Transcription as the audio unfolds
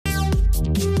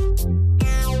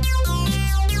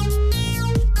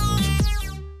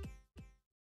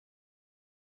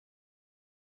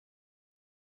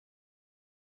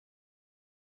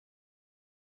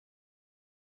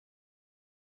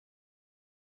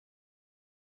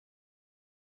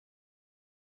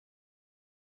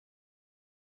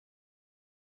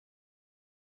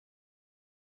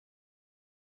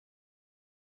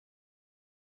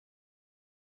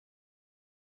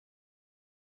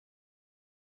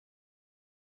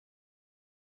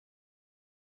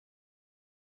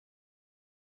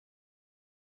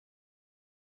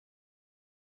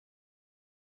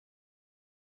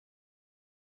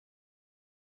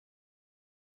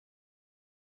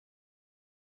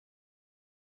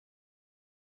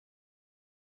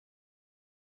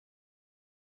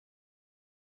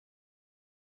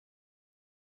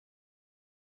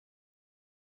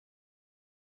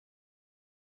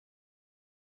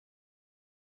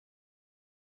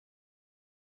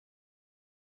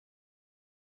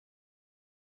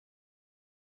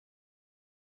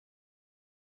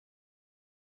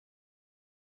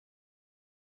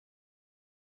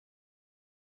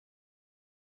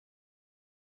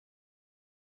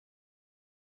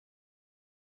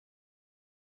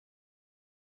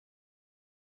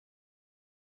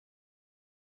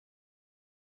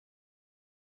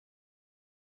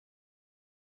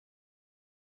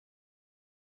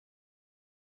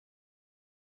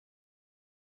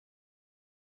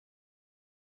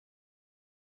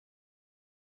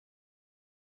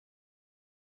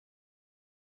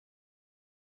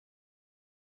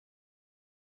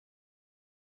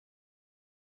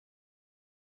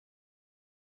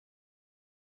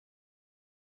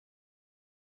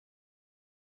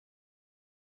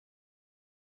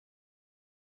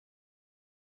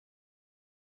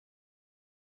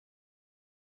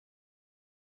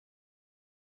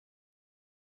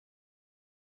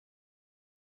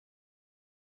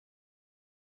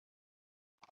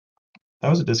That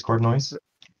was a Discord noise.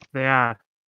 Yeah,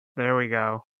 there we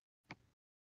go.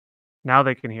 Now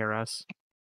they can hear us.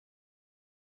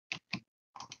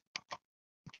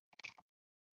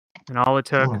 And all it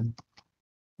took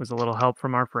was a little help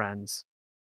from our friends.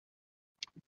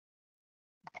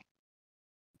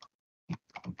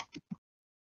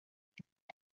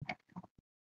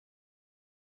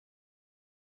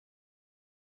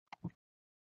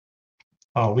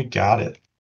 Oh, we got it.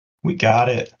 We got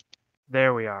it.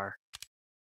 There we are.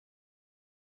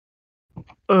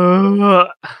 There.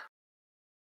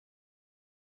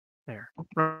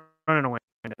 Running away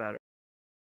better.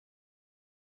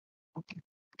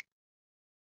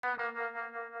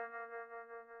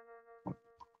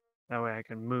 That way I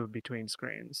can move between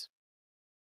screens.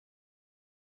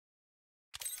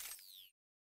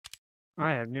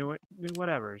 I have new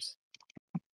whatevers.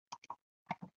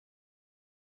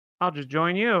 I'll just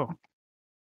join you.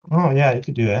 Oh, yeah, you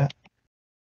could do that.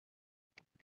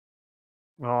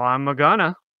 Well, I'm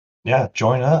gonna. Yeah,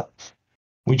 join up.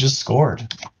 We just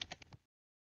scored.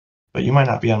 But you might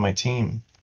not be on my team.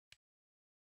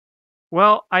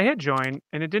 Well, I hit join,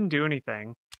 and it didn't do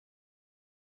anything.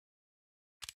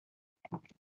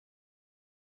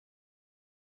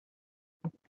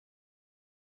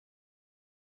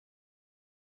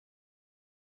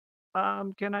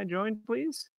 Can I join,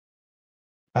 please?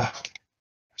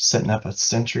 Setting up a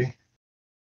sentry.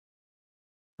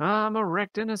 I'm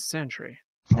erecting a sentry.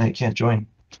 No, you can't join.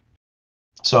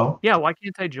 So? Yeah, why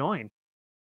can't I join?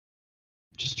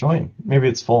 Just join. Maybe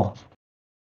it's full.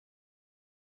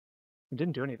 It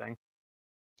didn't do anything.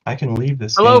 I can leave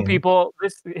this Hello, game. people.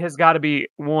 This has got to be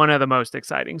one of the most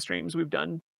exciting streams we've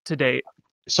done to date.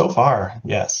 So far,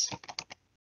 yes.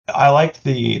 I liked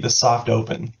the soft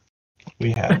open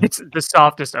we had. It's the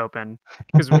softest open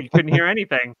because we couldn't hear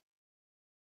anything.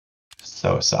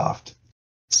 So soft.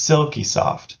 Silky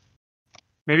soft.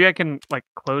 Maybe I can like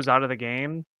close out of the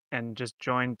game and just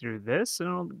join through this and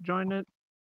I'll join it.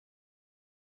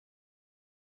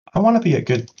 I want to be a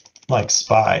good like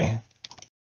spy.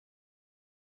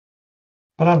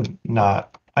 But I'm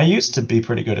not. I used to be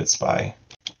pretty good at spy.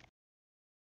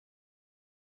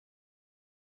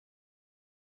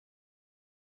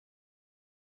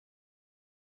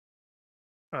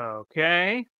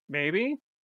 Okay, maybe.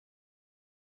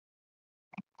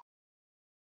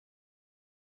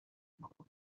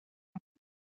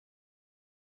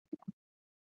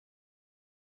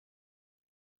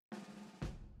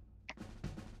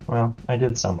 Well, I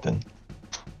did something.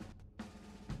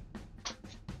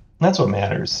 That's what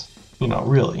matters. You know,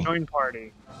 really. Join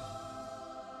party.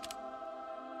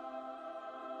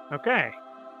 Okay.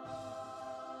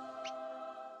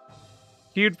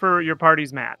 Queued for your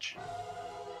party's match.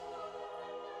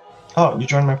 Oh, you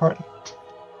joined my party.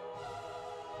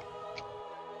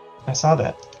 I saw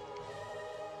that.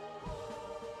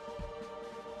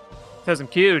 Says I'm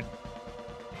queued.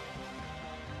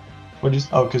 What is?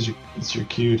 Oh, because it's your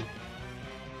queued.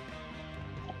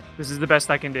 This is the best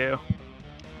I can do.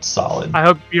 Solid. I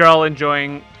hope you're all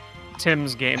enjoying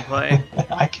Tim's gameplay.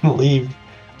 I can leave.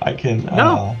 I can.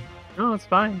 No, it's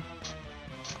fine.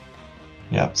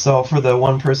 Yeah. So for the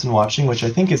one person watching, which I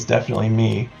think is definitely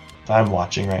me, I'm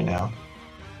watching right now.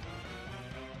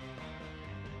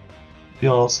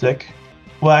 Feel a little sick?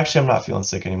 Well, actually, I'm not feeling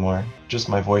sick anymore. Just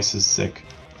my voice is sick.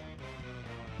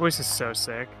 Voice is so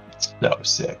sick. So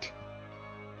sick.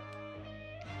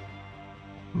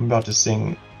 I'm about to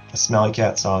sing a Smelly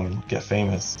Cat song and get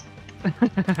famous.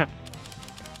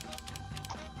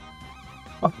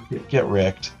 Get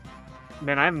wrecked.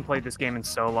 Man, I haven't played this game in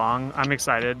so long. I'm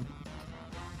excited.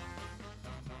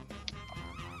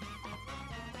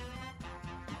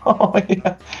 Oh,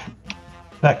 yeah.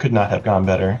 That could not have gone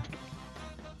better.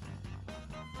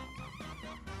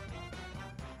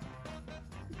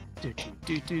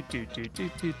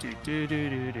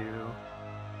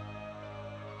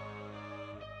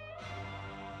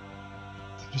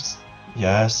 Just,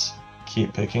 yes.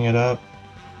 Keep picking it up.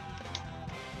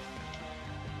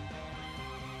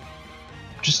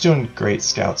 Just doing great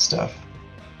scout stuff.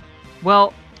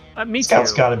 Well, me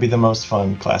Scout's too. got to be the most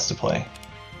fun class to play.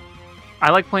 I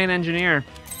like playing engineer.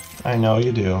 I know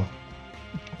you do.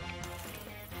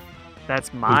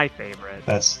 That's my favorite.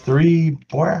 That's 3,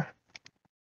 boy.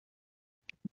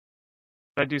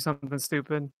 Did I do something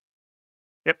stupid?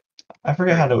 Yep. I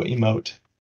forget how to emote.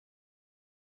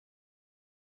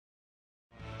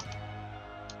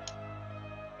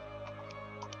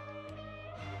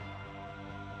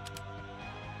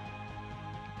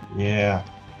 Yeah.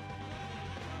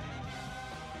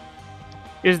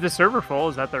 Is the server full?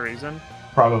 Is that the reason?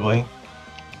 Probably.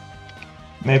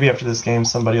 Maybe after this game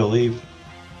somebody will leave.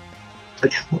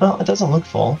 Well, it doesn't look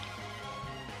full.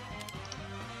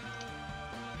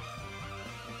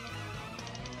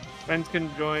 Friends can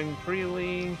join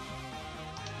freely.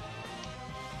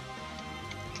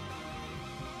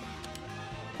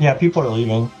 Yeah, people are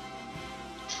leaving.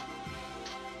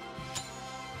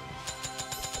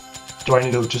 Do I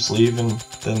need to just leave and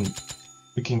then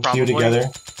we can queue Probably. together?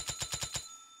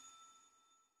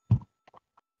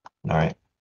 Alright.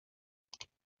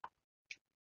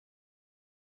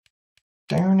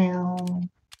 Down now.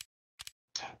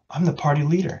 I'm the party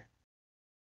leader.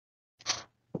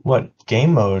 What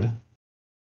game mode?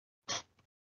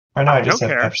 Right now I just don't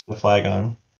have care. capture the flag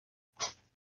on.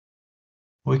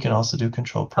 We can also do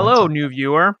control points. Hello, new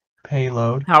viewer.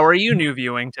 Payload. How are you new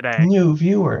viewing today? New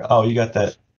viewer. Oh, you got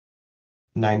that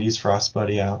 90s Frost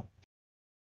Buddy out.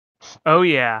 Oh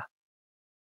yeah,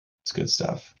 It's good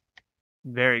stuff.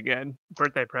 very good.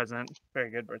 Birthday present. Very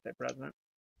good birthday present.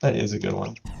 That is a good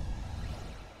one. I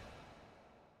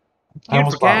Cute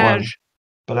almost for bought one, cash.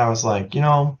 but I was like, you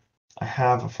know, I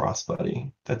have a Frost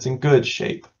Buddy that's in good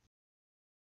shape.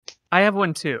 I have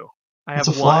one too. I It's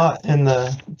have a one. flaw in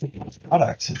the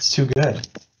product. It's too good.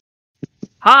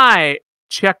 Hi,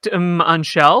 checked on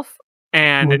shelf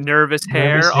and With nervous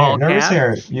hair. All Nervous caps.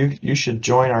 hair. You should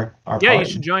join our Yeah, party. you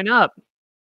should join up.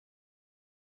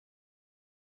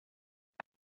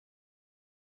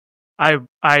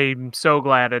 I'm so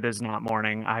glad it is not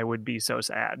morning. I would be so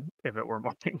sad if it were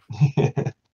morning.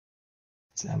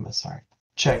 It's Emma, sorry.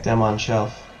 Check them on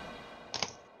shelf.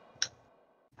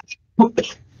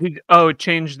 Oh,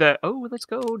 change the. Oh, let's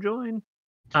go join.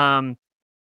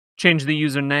 Change the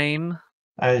username.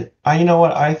 You know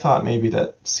what? I thought maybe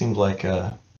that seemed like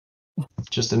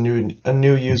just a new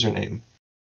username.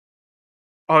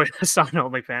 Oh, it's on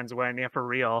OnlyFans when, yeah, for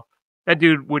real. That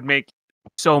dude would make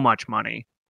so much money.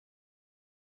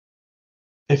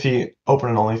 If he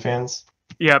opened an OnlyFans?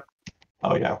 Yep.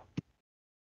 Oh yeah.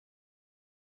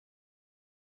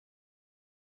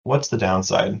 What's the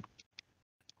downside?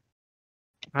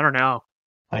 I don't know.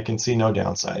 I can see no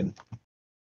downside.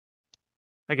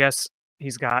 I guess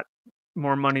he's got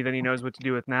more money than he knows what to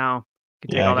do with now. He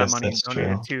can take Yeah, all I that guess money and that's donate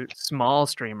it true. to small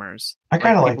streamers. I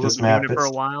kind of like people this who've been doing map. it for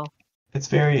a while. It's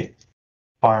very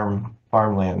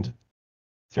farmland.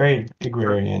 Very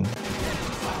agrarian. Stop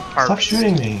Harvest.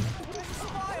 shooting me.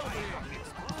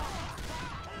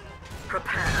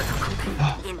 Prepare to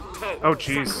compete in 10 Oh,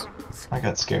 jeez. seconds. I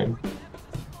got scared.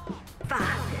 5,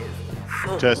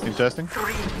 4, Testing.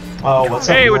 3, Oh, what's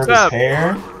Hey, up, what's Nervous up?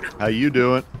 Hair? How you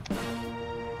doing?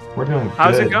 We're doing good.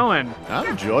 How's it going?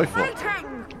 I'm joyful.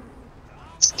 fighting!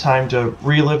 It's time to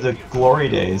relive the glory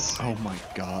days. Oh my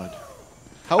god.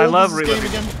 How I old love is this game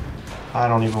reliving. I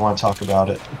don't even want to talk about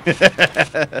it.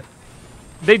 again?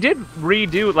 They did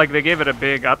redo, like, they gave it a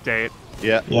big update.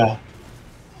 Yeah. Yeah.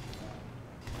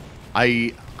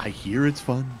 I hear it's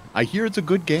fun. I hear it's a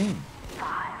good game. 5,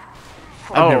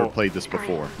 4, I've never Oh. played this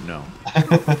before. No.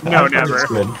 No, I've heard never. it's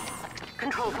good.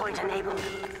 control point enabled.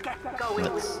 Get going.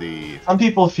 Let's see. Some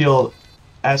people feel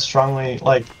as strongly,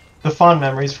 like, the fond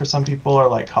memories for some people are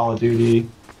like Call of Duty,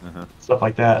 Uh-huh. stuff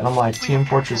like that. And I'm like, Team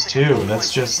Fortress 2,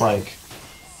 that's just like,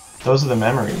 those are the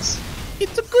memories.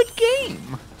 It's a good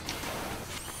game.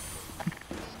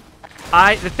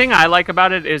 The thing I like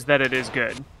about it is that it is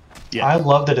good. Yeah. I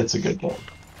love that it's a good game.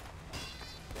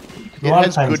 A It lot of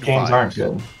has times good games vibes. aren't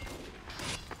good.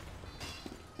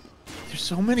 There's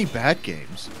so many bad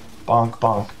games. Bonk,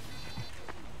 bonk.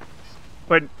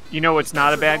 But you know what's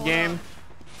not a bad game?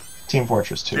 Team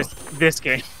Fortress 2. This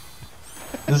game.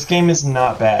 This game is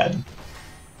not bad.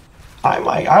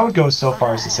 I would go so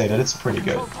far as to say that it's pretty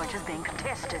good. Control point is being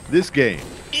contested. This game.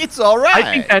 It's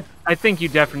alright. I think you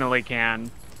definitely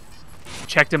can.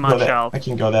 Checked him Go on that- shelf. I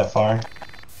can go that far.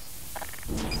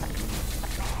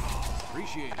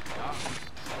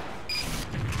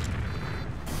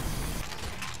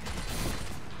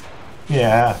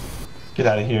 Yeah. Get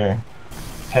out of here.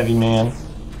 Heavy man.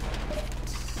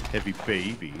 Heavy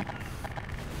baby.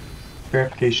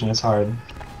 Verification is hard.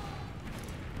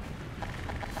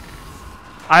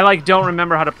 I don't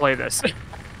remember how to play this.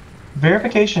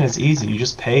 Verification is easy. You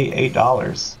just pay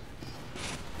 $8.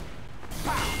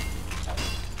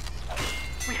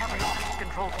 We have lost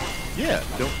control point. Yeah.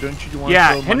 Don't you want? Yeah,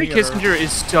 to throw Henry money at our- Kissinger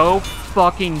is so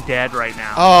fucking dead right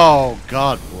now. Oh,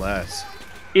 God bless.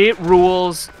 It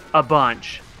rules a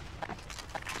bunch.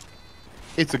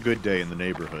 It's a good day in the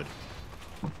neighborhood.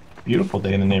 Beautiful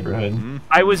day in the neighborhood. Mm-hmm.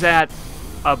 I was at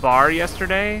a bar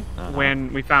yesterday Uh-huh.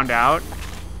 when we found out,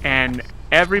 and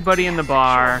everybody in the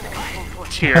bar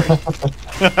cheered.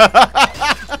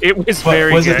 It was What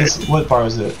very was good. it? What bar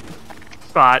was it?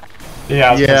 Spot. Yeah,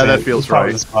 I was Yeah, gonna say, that it feels was probably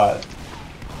right. the spot.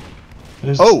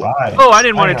 There's Oh! a spy. Oh, I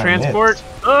didn't want Spy to in our transport. midst.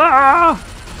 Ah!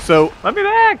 So Let me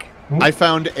back. I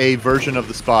found a version of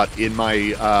the spot in my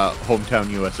hometown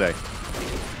USA.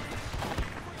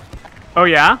 Oh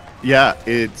yeah, Yeah,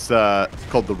 it's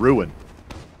called the Ruin.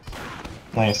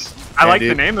 Nice. I like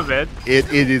And the name of it.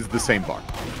 It is the same bar.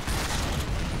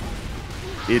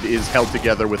 It is held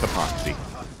together with epoxy.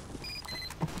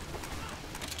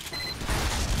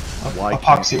 Why can't-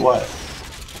 Epoxy what?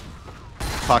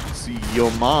 Epoxy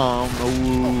your mom.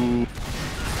 Ooh.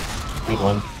 Good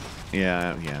one.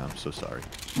 Yeah, I'm so sorry.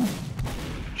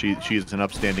 She is an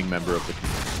upstanding member of the team.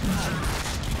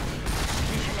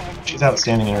 She's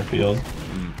outstanding in her field.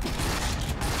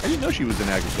 I didn't know she was in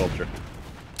agriculture.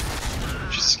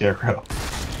 She's a scarecrow.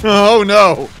 Oh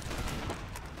no!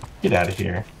 Get out of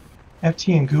here.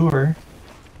 FT and Gooer.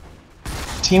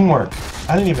 Teamwork.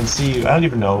 I didn't even see you. I don't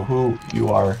even know who you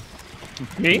are.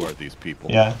 Me? Who are these people?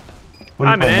 Yeah. What do you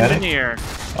I'm an play, medic? engineer.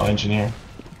 Oh, engineer.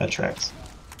 That tracks.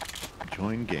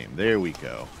 Join game. There we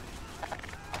go.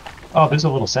 Oh, there's a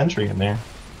little sentry in there.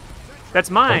 That's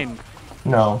mine.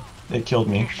 No, it killed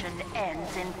me. Mission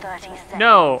ends in 30 seconds.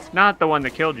 No, not the one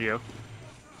that killed you.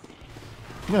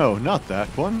 No, not that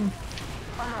one.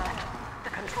 Alert. The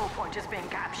control point is being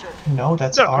captured. No,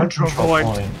 that's The our control control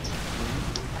point. point.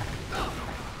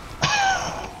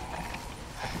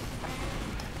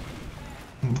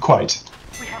 Quite.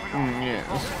 We have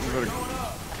lost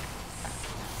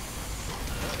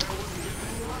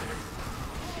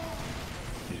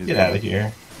Yeah. Get out of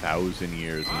here. 1,000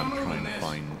 years, and I'm trying to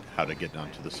find how to get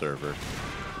onto the server.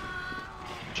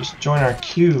 Just join our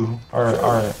queue, our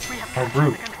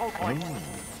group. the control point.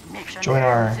 Mission Join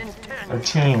our ends in 10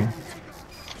 team.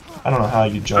 I don't know how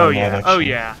you join Oh that. yeah. Actually. Oh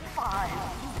yeah.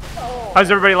 How's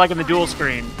everybody liking the dual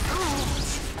screen?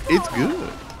 It's good.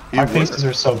 Our It faces works.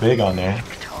 are so big on there.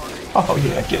 Oh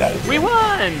yeah, get out of here. We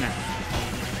won!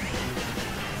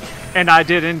 And I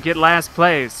didn't get last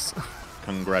place.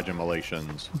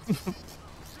 Congratulations.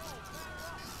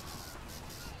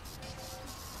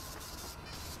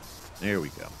 There we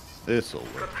go. This'll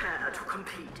work. Prepare to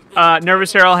compete.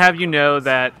 Nervous Hair, I'll have you know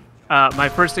that my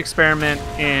first experiment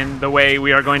in the way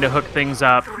we are going to hook things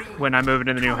up when I move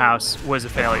into the new house was a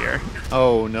failure.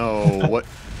 Oh no! What?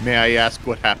 May I ask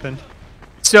what happened?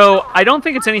 So I don't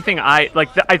think it's anything I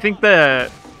I think the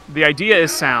idea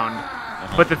is sound,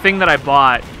 but the thing that I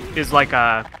bought is like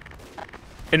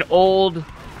an old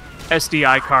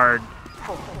SDI card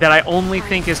that I only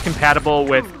think is compatible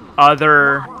with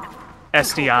other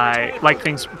SDI, like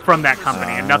things from that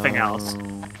company and nothing else.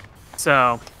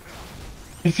 So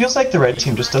It feels like the red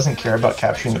team just doesn't care about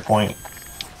capturing the point.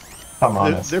 If I'm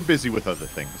honest. They're busy with other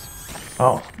things.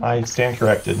 Oh, I stand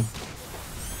corrected.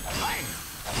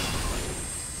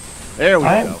 There we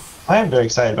go. I am very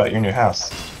excited about your new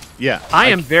house. Yeah. I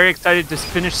am very excited to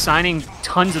finish signing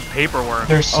tons of paperwork.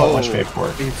 There's so much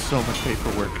paperwork. It's so much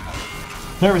paperwork.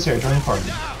 Nervous Hair, join the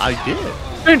party. I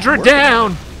did. Enter Working.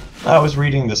 down! I was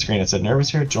reading the screen. It said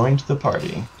Nervous Hair joined the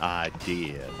party. I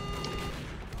did.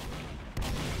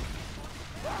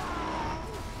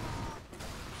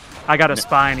 I got a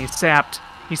spy and he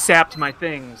sapped my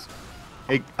things.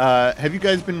 Hey, have you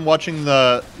guys been watching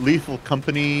the Lethal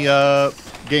Company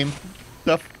game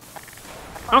stuff?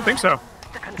 I don't think so.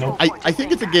 The control Nope. point I is think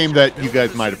being it's a game that you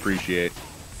guys might appreciate.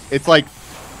 It's like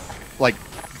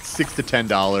 $6 to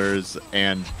 $10,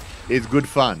 and it's good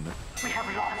fun. We have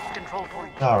lost control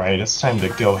point. Alright, it's time to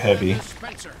go heavy.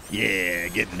 Yeah,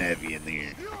 getting heavy in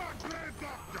there.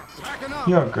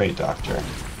 You're a great doctor.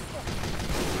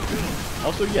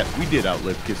 Also, yes, we did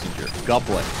outlive Kissinger. God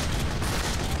bless.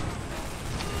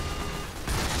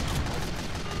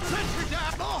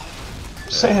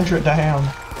 Sandra down.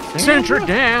 Center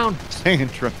down!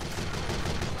 Sandra.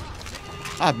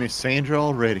 I miss Sandra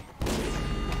already.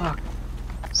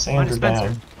 Sandra Spencer?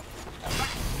 down.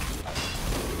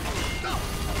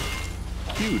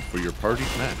 Queued for your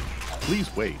party's match.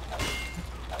 Please wait.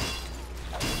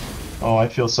 Oh, I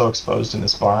feel so exposed in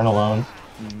this barn alone.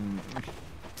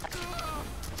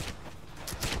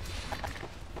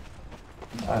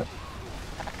 I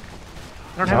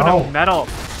don't have No. enough metal.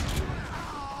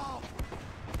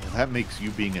 That makes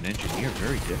you being an engineer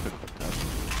very difficult, doesn't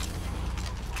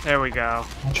it? There we go.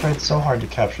 I tried so hard to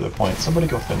capture the point. Somebody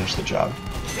go finish the job.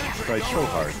 Tried so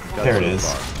hard. Got There it so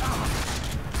is.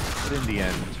 far. But in the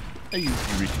end, you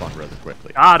respawn rather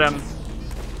quickly. Got him.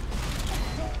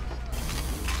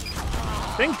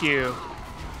 Thank you.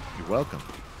 You're welcome.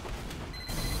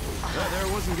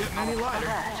 Alert.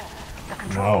 The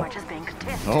control No. point is being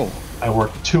contested. Oh, I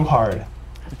worked too hard.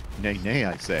 nay, nay,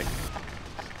 I say.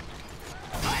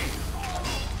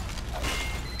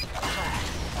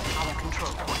 Our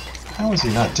control point is How is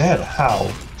he not dead?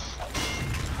 How?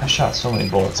 I shot so many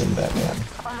bullets into that man.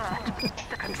 Alert.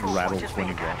 The control Rattle point is 20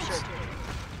 being blocks. captured.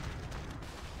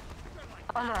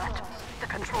 Alert. The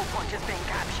control point is being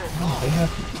captured. Oh, they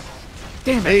have.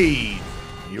 Damn it. Hey,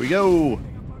 here we go.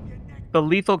 The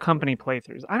Lethal Company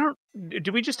playthroughs. I don't. Did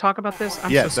we just talk about this? I'm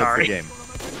Yes, so sorry. that's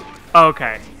the game. Oh,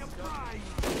 okay.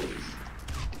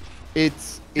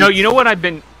 It's No, you know what? I've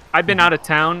been out of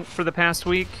town for the past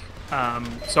week,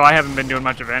 so I haven't been doing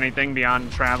much of anything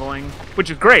beyond traveling, which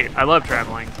is great. I love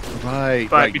traveling, right.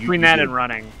 but right. between you that do- and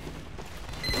running,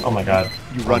 Oh my god.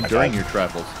 you Oh run my during God. your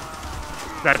travels.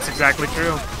 that's exactly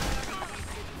true.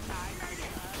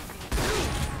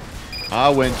 I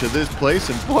went to this place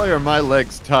and boy are my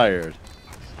legs tired.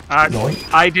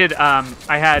 Yoink. I did. I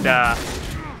had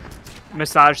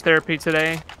massage therapy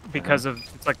today because of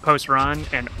it's like post run,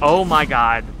 and oh my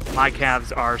god, my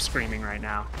calves are screaming right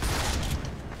now.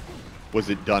 Was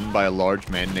it done by a large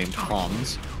man named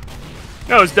Hans?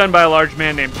 No, it was done by a large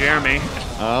man named Jeremy.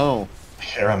 Oh.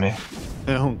 Jeremy.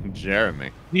 Oh,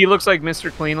 Jeremy. He looks like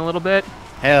Mr. Clean a little bit,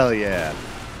 Hell yeah.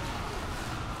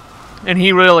 and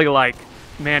he really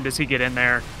man, does he get in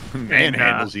there? And,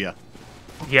 Manhandles ya.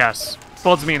 Yes,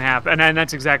 folds me in half, and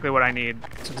that's exactly what I need.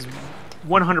 It's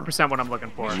 100% what I'm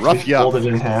looking for. Rough ya. Fold it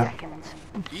in half.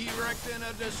 Erecting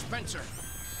a dispenser.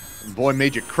 Boy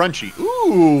made you crunchy.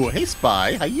 Ooh, hey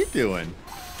Spy, how you doing?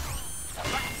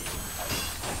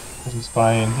 There's a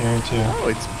spy in here too. Oh,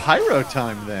 it's pyro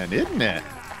time then, isn't it?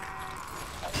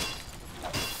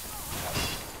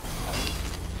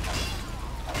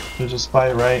 There's a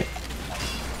spy right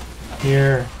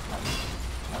here.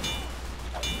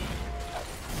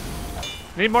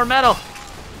 Need more metal.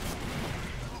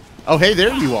 Oh, hey,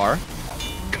 there you are.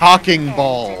 Cocking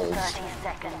balls. 30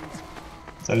 seconds.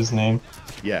 Is that his name?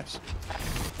 Yes.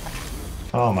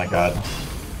 Oh my god.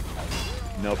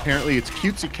 No, apparently it's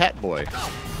Cutesy Cat Boy.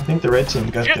 I think the red team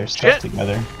got Shit, their stuff shit.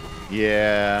 together.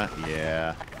 Yeah,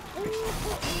 yeah.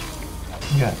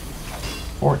 We got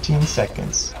 14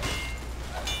 seconds.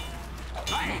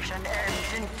 Mission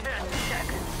ends in 10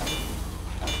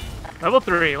 seconds. Level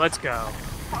 3, let's go.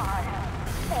 5,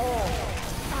 4,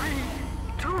 3,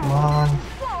 2, Come on. 1.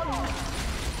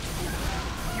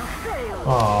 You failed.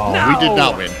 Oh, No. We did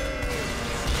not win.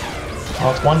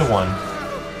 well, it's 1-1.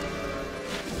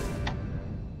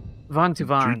 Von to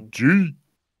Von. GG.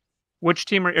 Which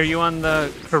team are you on? The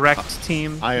correct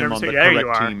team? I am Never on say- the there you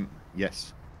correct are. team.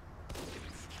 Yes.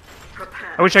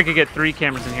 I wish I could get 3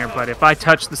 cameras in here, but if I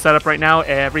touch the setup right now,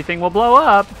 everything will blow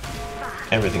up.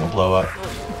 Everything will blow up.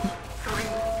 3,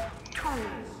 2,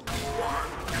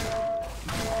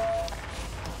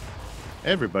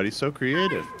 Everybody's so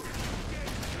creative.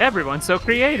 Everyone's so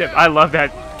creative. I love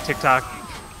that TikTok.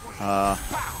 Uh,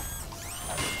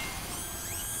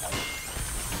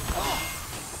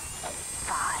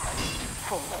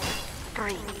 4,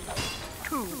 3,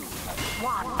 2,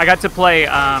 1. I got to play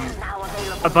Now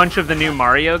available. a bunch of the new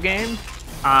Mario game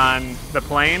on the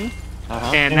plane,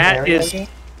 uh-huh. and In that Mario is, game?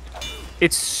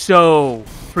 it's so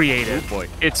creative. Oh boy.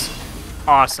 It's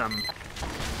awesome.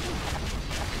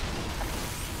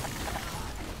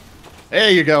 There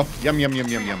you go. Yum, yum, yum,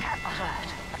 yum, yum.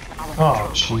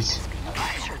 Oh, jeez.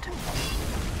 Captured.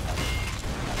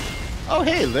 Oh,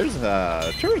 hey, there's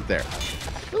a turret there.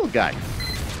 Little guy.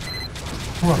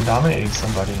 Oh, I'm dominating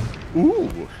somebody. Ooh.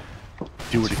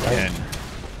 Do it That's right. again.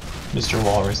 Mr.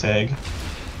 Walrus Egg.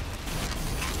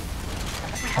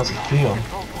 How's it feel?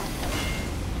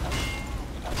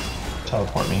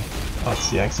 Teleport me. Oh, it's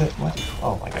the exit? What?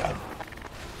 Oh my god.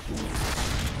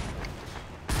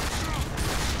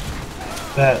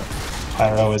 That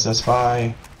Pyro is a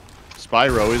spy.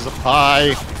 Spyro is a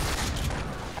pie.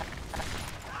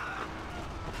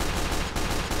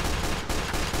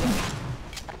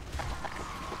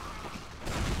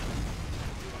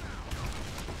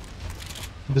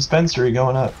 Dispensary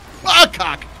going up. Ah,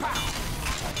 cock!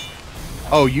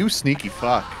 Oh, you sneaky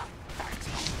fuck.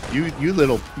 You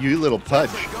little pudge.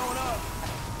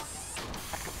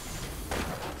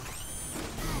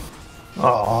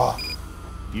 Oh,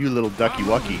 You little ducky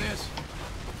wucky.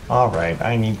 alright.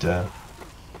 I need to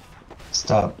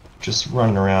stop just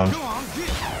running around.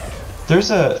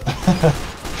 There's a...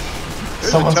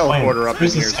 Someone's playing. teleporter up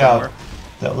There's in a here scout somewhere.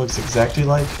 that looks exactly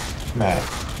like Mac.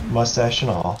 Mustache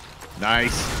and all.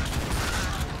 Nice.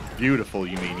 Beautiful,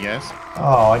 you mean, yes?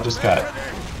 Oh, I just got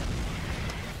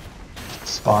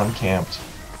spawn camped.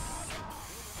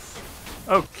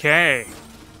 Okay.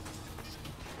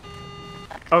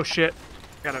 Oh shit.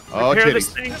 Gotta Oh, repair this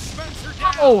titties.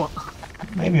 thing. Oh!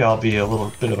 Maybe I'll be a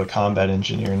little bit of a combat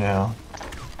engineer now.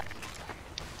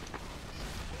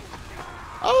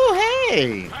 Oh,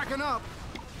 hey! Backing up.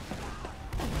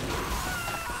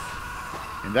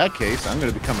 In that case, I'm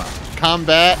going to become a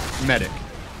combat medic.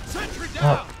 Sentry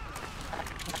down. Oh.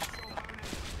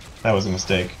 That was a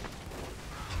mistake.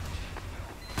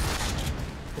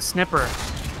 The snipper.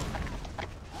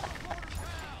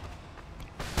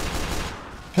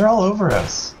 They're all over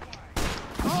us.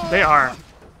 They are.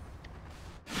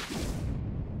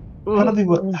 How do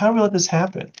we let this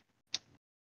happen?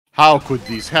 How could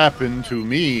this happen to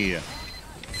me?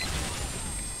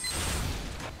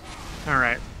 All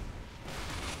right.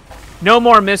 No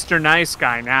more Mr. Nice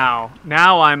Guy now.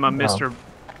 Now I'm a Mr.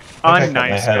 I cut my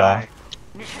Unnice head Guy. off.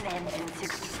 Mission ends in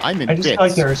 60 I'm in I just bits. feel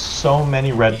like there are so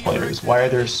many red players. Why are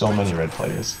there so many red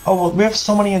players? Oh, well, we have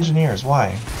so many engineers.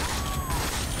 Why?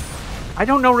 I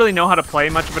don't really know how to play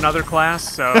much of another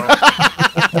class, so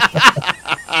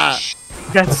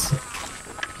that's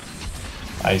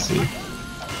I see.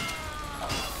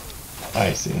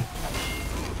 I see.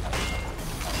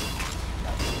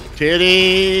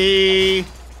 Titty!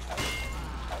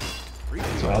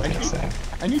 That's what I was gonna say.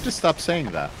 I need to stop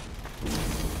saying that.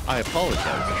 I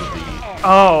apologize for the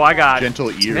oh, I got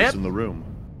gentle ears snip. in the room.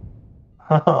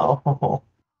 Oh.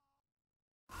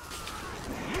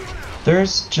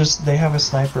 They have a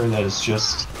sniper that is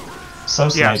just so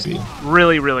Yes, snipey.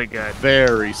 really, really good.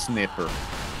 Very snipper.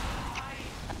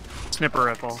 Snipper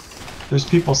ripple. There's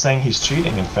people saying he's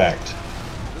cheating, in fact.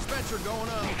 Dispenser going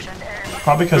up. mission ends.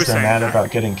 Probably because Who's they're saying mad that?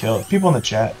 about getting killed. People in the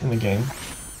chat, in the game.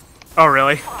 Oh,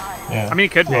 really? Yeah. I mean,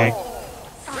 it could be. Like,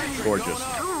 Gorgeous.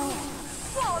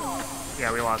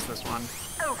 Yeah, we lost this one.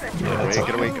 yeah, that's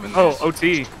Get away, okay. get away. Oh,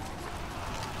 OT.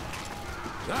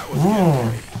 That was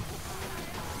Mm.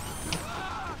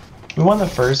 We won the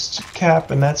first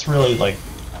cap, and that's really like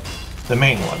the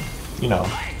main one. You know,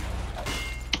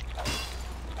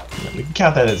 we can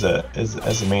count that as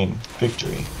a main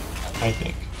victory. I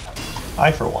think.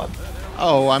 I for one.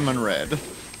 Oh, I'm on red.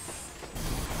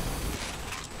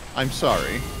 I'm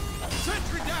sorry.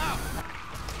 sentry down.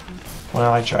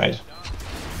 Well, I tried.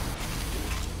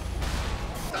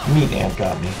 Meat ant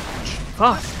got me.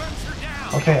 Fuck. Dispenser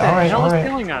down. Okay, What the alright, hell is alright.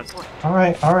 killing us?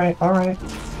 Alright. Alert.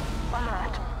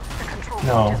 The control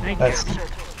No, room is that's...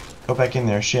 captured. Go back in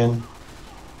there, Shin.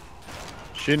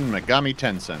 Shin Megami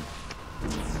Tensei.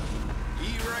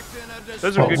 Erecting a dispenser.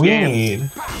 Those are What good we games.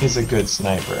 need is a good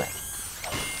sniper.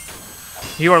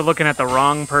 You are looking at the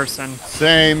wrong person.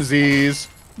 Same Z's.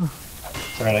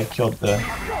 Alright, I killed the...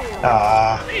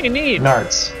 Ah... Hey, neat.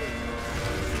 Narts.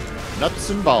 Nuts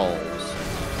and balls.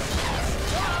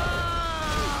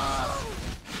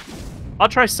 I'll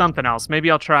try something else.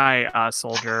 Maybe I'll try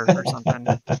Soldier or something.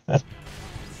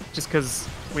 Just because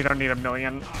we don't need a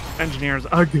million engineers,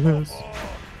 I guess.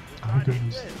 Oh,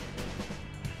 goodness.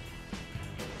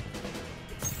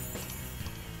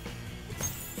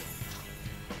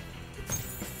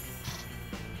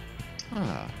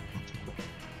 Ah.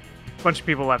 Bunch of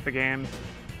people left the game.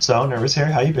 So, Nervous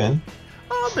Harry, how you been?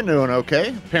 I've been doing okay.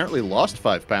 Apparently lost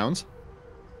 5 pounds.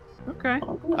 Okay.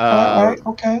 Alright,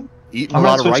 okay. Eating a I'm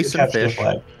lot gonna of switch rice to and capture the fish.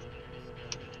 flag.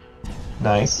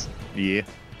 Nice. Yeah.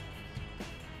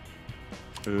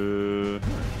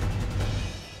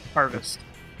 Harvest.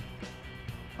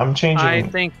 I'm changing I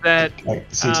think that like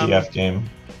CTF game.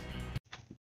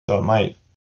 So it might...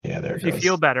 Yeah, there it if you goes.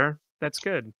 feel better, that's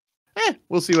good.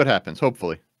 We'll see what happens,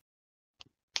 hopefully.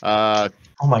 Oh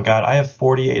my god, I have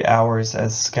 48 hours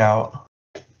as scout.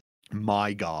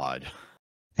 My god.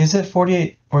 Is it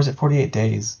 48 or is it 48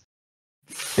 days?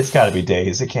 It's gotta be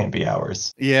days, it can't be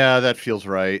hours. Yeah, that feels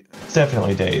right. It's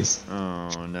definitely days.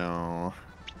 Oh, no.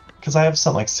 Because I have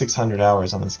something like 600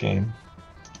 hours on this game.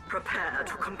 Prepare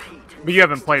to compete. But you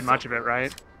haven't played much of it,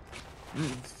 right?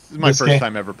 This is my This first game-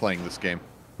 time ever playing this game.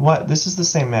 What? This is the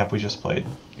same map we just played.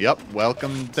 Yep,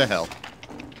 welcome to hell.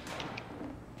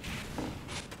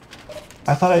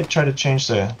 I thought I'd try to change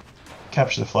the...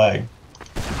 capture the flag.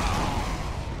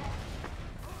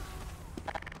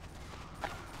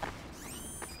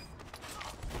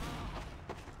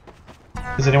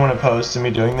 Is anyone opposed to me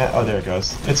doing that? Oh, there it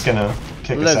goes. It's gonna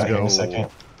kick us Let's out here in go. a second.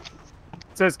 It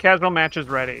says casual matches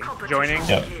ready. Joining?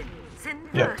 Yep. Begins in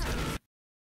Yep. 30.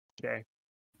 Okay.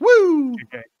 Woo!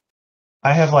 Okay.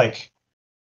 I have like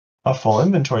a full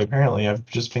inventory apparently. I've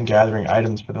just been gathering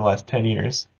items for the last 10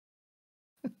 years.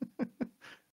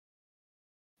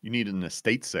 You need an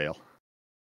estate sale.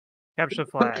 Capture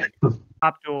the flag.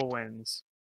 Top duel wins.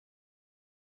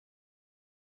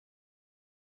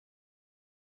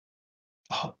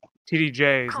 Oh,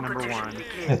 TDJ is number Competition one.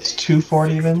 begins. it's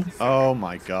 240 even? Oh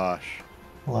my gosh.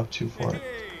 I love 240.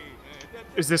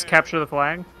 Is this capture the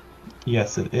flag?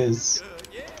 Yes, it is.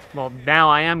 Well, now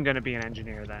I am going to be an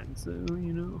engineer then, so,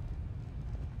 you know.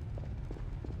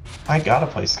 I gotta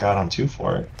play Scout on 2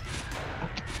 for it.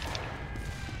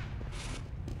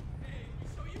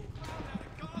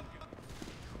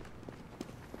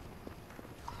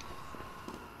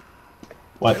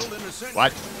 What? Building a sentry.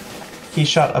 What? He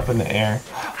shot up in the air.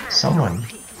 Someone.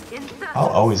 In 30 I'll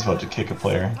always vote to kick a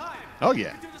player. Oh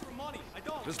yeah.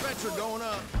 Dispenser going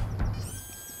up.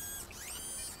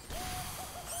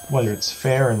 Whether it's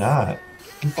fair or not.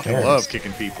 Who Fucking cares? love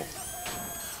kicking people.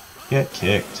 Get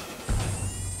kicked.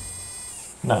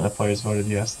 Not enough players voted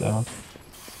yes, though.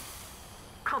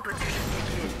 competition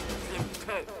begins in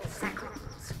 10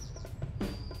 seconds.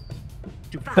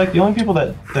 In fact, the only people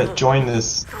that join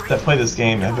this, that play this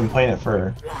game, have been playing it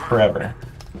for forever.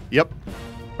 Yep.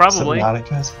 Probably.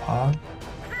 Subnautica's Pog.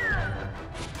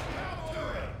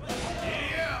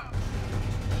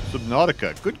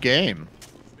 Subnautica, good game.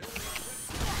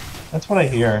 That's what I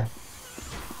hear.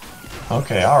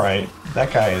 Okay, alright.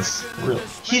 That guy is real.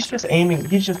 He's just aiming,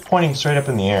 he's just pointing straight up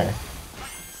in the air.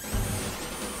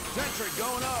 Sentry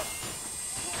going up.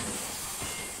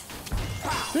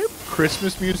 Is there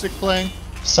Christmas music playing?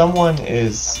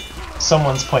 Someone's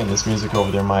playing this music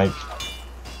over their mic.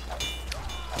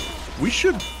 We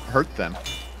should hurt them.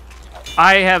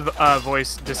 I have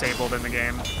voice disabled in the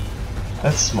game.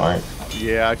 That's smart.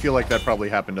 Yeah, I feel like that probably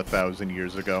happened 1,000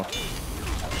 years ago.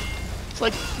 It's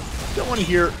like, don't want to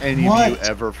hear any of What? you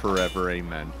ever, forever,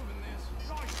 amen.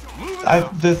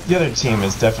 The other team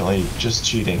is definitely just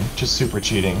cheating, just super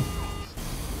cheating.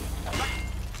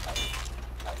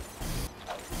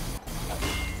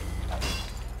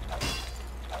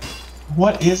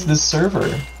 What is this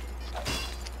server?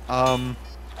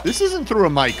 This isn't through a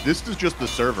mic, this is just the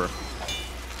server.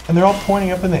 And they're all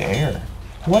pointing up in the air.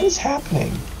 What is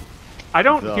happening? I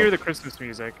don't So- hear the Christmas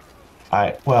music.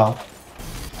 Well,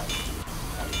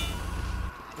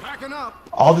 Backing up.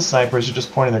 all the snipers are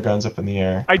just pointing their guns up in the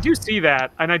air. I do see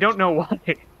that, and I don't know why.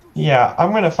 Yeah,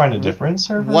 I'm gonna find a different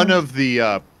server. One of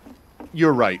the,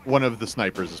 you're right, one of the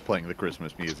snipers is playing the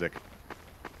Christmas music.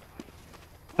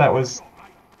 That was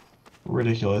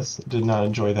ridiculous. Did not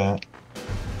enjoy that.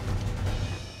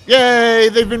 Yay,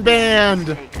 they've been banned!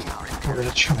 We're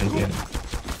gonna try again.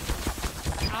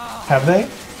 Have they?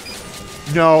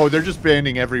 No, they're just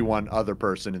banning every one other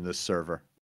person in this server.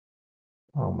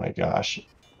 Oh my gosh.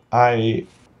 I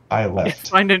left.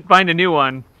 Find a new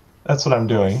one. That's what I'm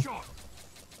doing.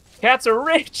 Cats are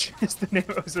rich. Is the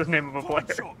name of a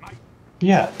player.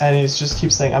 Yeah, and he just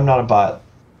keeps saying, "I'm not a bot.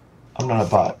 I'm not a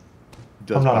bot."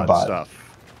 Does I'm not a odd bot.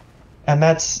 stuff. And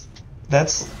that's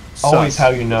always Sus. how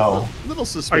you know Little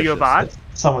suspicious. Are you a bot? that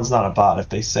someone's not a bot if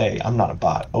they say, "I'm not a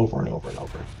bot," over and over and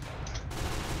over.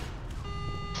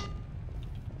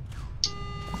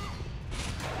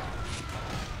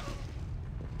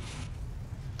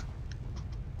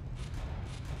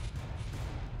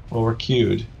 Well, we're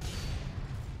queued.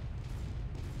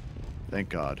 Thank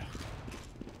God.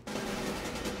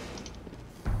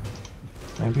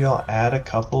 Maybe I'll add a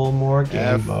couple more game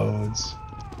F. modes.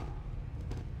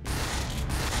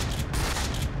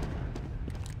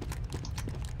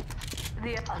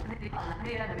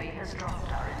 The enemy has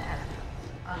dropped our intelligence.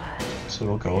 Alert. So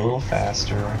it'll go a little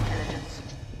faster. Intelligence.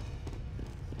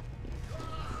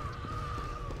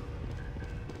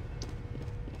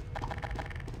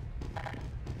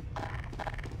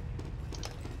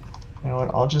 You know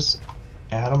what? I'll just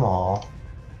add them all.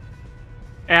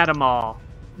 Add 'em all.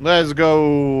 Let's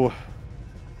go.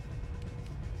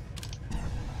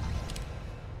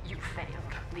 You failed.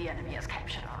 The enemy has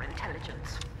captured our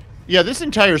intelligence. Yeah, this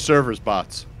entire server's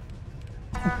bots.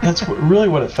 That's really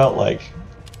what it felt like.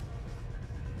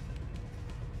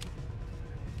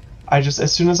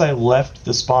 As soon as I left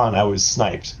the spawn, I was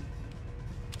sniped.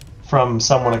 From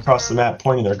someone across the map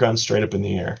pointing their gun straight up in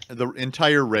the air. The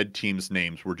entire red team's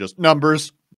names were just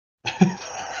numbers.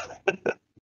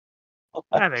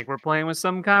 I think we're playing with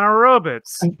some kind of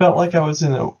robots. I felt like I was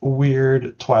in a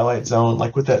weird Twilight Zone,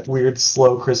 like with that weird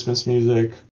slow Christmas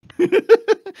music.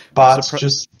 Bots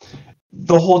just...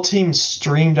 The whole team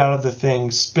streamed out of the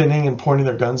thing, spinning and pointing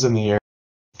their guns in the air,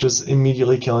 just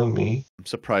immediately killing me. I'm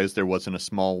surprised there wasn't a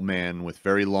small man with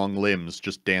very long limbs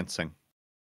just dancing.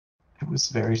 It was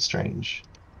very strange.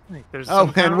 There's Oh,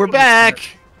 some kind and of we're robot.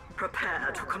 back!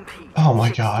 Prepare to compete. Oh my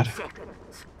 60 God.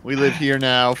 seconds. We live here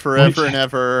now, forever and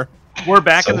ever. We're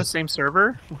back in So- the same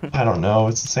server. I don't know,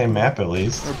 it's the same map at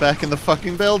least. We're back in the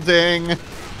fucking building.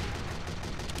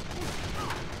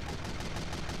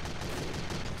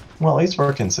 Well, at least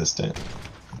we're consistent.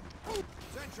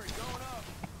 Sentry going up.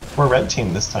 We're red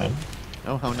team this time.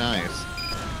 Oh, how nice.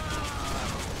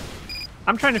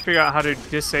 I'm trying to figure out how to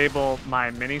disable my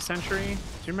mini sentry. Do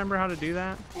you remember how to do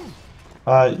that?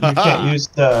 You can't use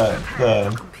the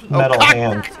metal cock!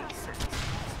 hand. 30 seconds.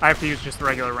 I have to use just the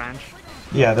regular wrench.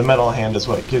 Yeah, the metal hand is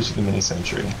what gives you the mini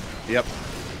sentry. Yep.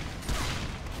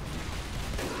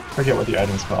 Forget what the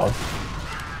item's called.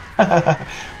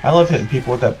 I love hitting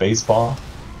people with that baseball.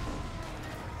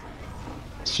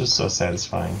 It's just so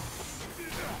satisfying.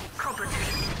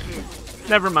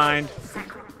 Never mind.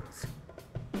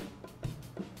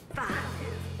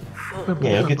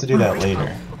 Yeah, you'll get to do that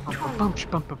later.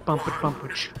 Bump, bump, bump,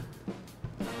 bump.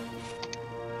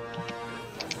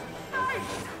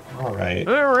 Alright.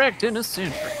 Erect in a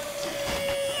century.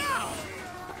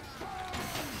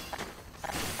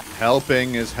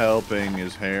 Helping is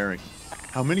herring.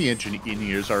 How many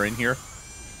engineers are in here?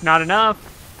 Not enough.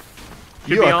 Should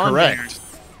You be are all correct.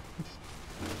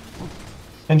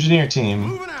 Engineer team.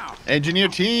 Moving out. Engineer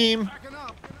team. Backing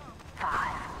up.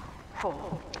 5,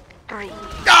 4, 3.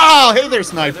 Oh, hey there,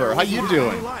 Sniper. How you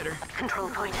doing? Lighter. Control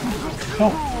point.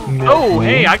 Don't milk Oh, me.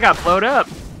 hey, I got blowed up.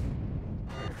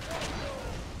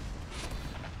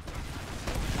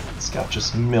 Scout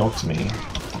just milked me.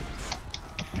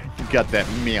 You got that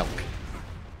milk.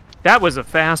 That was a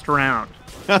fast round.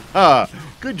 Haha.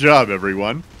 Good job,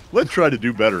 everyone. Let's try to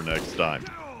do better next time.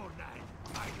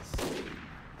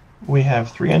 We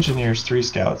have 3 engineers, 3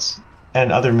 scouts,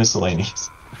 and other miscellaneous.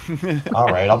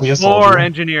 Alright, I'll be a soldier. More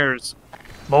engineers.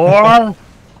 More.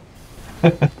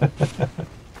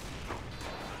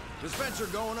 Dispenser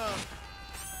going up.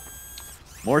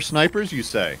 More snipers, you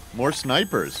say? More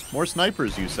snipers. More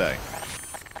snipers, you say?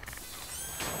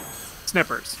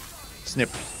 Snippers.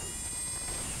 Snippers.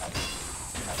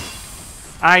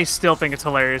 I still think it's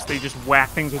hilarious that you just whack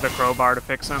things with a crowbar to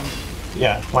fix them.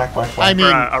 Yeah, whack, whack, whack. I mean,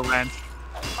 Or a wrench.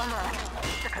 Alert.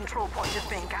 The control point is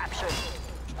being captured.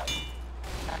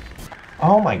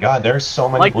 Oh my god, there's so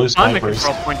many Like blue on the snipers.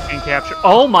 control point being captured.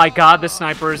 Oh my god, the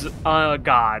snipers.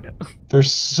 God.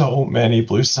 There's so many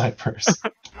blue snipers.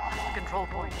 Lost control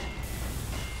point.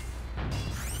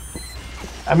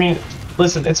 I mean,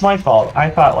 listen, it's my fault. I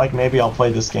thought, like, maybe I'll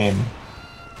play this game.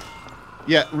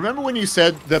 Yeah, remember when you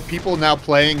said that people now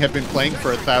playing have been playing for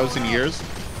 1,000 years?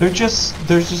 They're just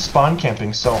spawn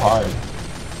camping so hard.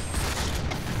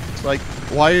 It's like,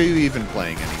 why are you even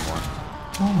playing anymore?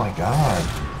 Oh my god.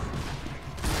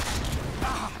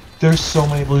 There's so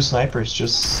many blue snipers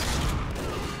just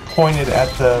pointed at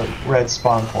the red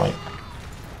spawn point.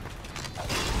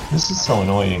 This is so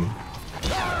annoying.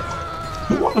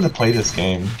 Who wanted to play this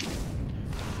game?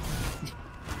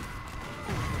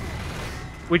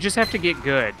 We just have to get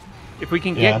good. If we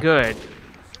can Yeah. get good.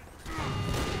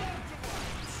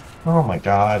 Oh my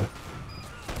god.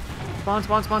 Spawn,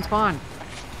 spawn, spawn, spawn.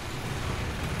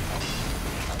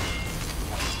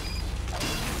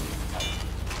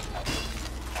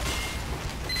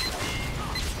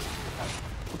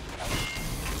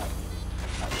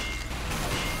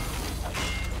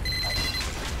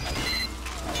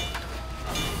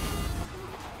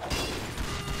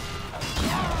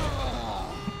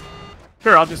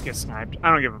 Sure, I'll just get sniped.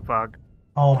 I don't give a fuck.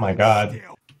 Oh my god.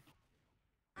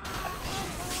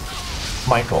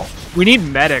 Michael, We need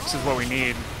medics is what we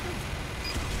need.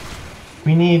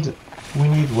 we need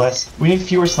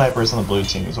fewer snipers on the blue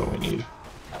team is what we need.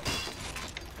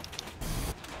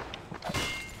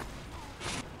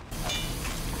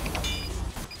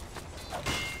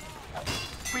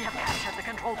 We have captured the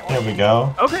control point. There we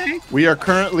go. Okay. We are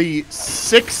currently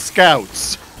 6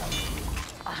 scouts.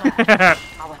 Our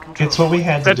control It's what we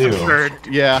had to That's do. absurd.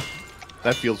 Yeah,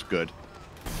 that feels good.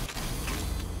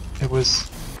 It was.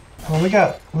 Well, we've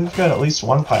got at least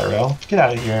one pyro. Get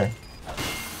out of here.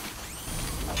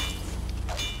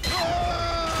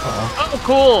 Oh,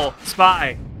 cool. Spy.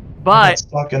 I got But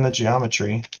stuck in the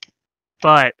geometry.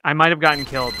 I might have gotten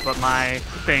killed, but my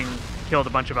thing killed a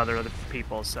bunch of other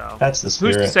people, so. That's the Who's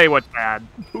spirit. to say what's bad?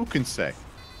 Who can say?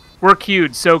 We're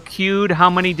queued. So queued, how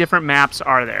many different maps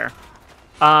are there?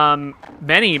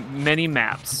 Many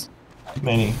maps.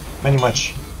 Many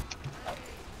much.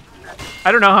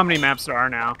 I don't know how many maps there are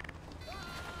now.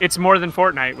 It's more than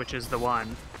Fortnite, which is the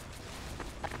one.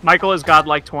 Michael is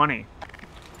godlike 20.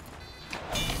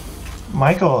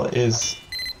 Michael is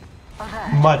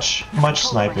much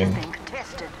sniping being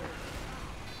contested.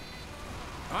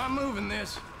 I'm moving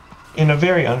this. in a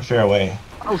very unfair way.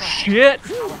 Oh shit!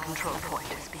 Our control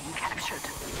point is being captured.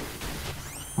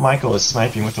 Michael is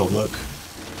sniping with a look.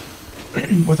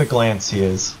 With a glance, he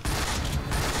is. We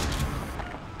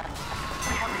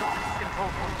have lost control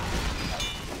point.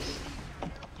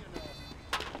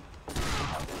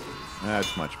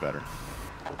 That's much better.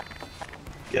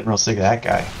 Getting real sick of that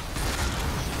guy.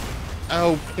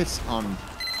 Oh, piss on. And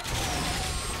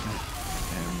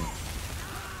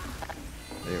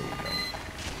there we go.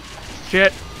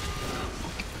 Shit.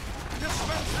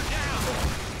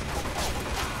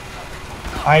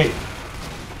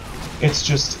 It's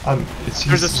just, it's There's a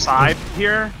he's just spy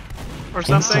here or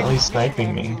something. instantly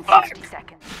sniping me. 30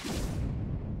 seconds.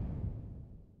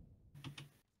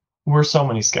 We're so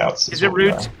many scouts. Is it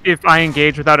rude if I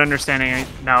engage without understanding?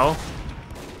 No.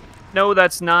 No,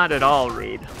 that's not at all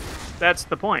rude. That's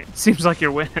the point. Seems like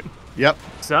you're winning. Yep.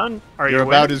 Son, are You're you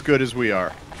about winning? as good as we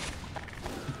are.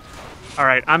 All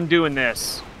right, I'm doing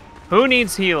this. Who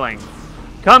needs healing?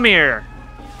 Come here.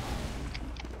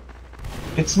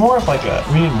 It's more of like a,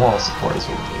 we need moral support is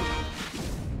what we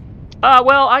need.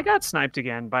 Well, I got sniped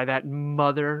again by that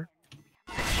mother.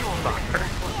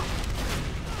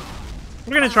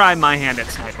 I'm gonna try my hand at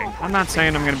sniping. I'm not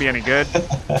saying I'm gonna be any good.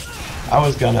 I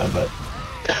was gonna, but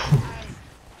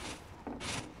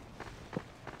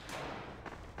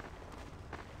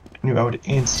I knew I would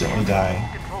instantly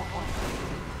die.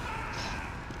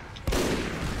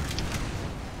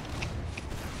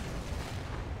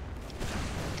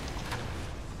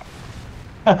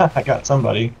 I got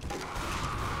somebody.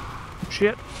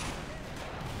 Shit.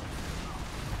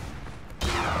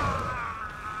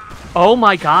 Oh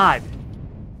my god.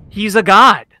 He's a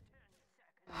god.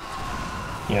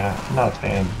 Yeah, I'm not a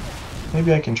fan.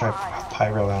 Maybe I can try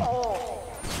Pyro out.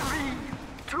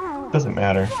 Doesn't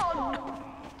matter.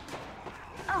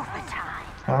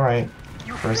 Alright,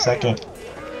 for a second.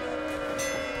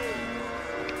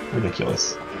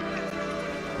 Ridiculous.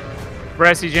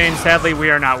 Brassy Jane, sadly, we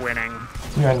are not winning.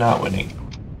 We are not winning.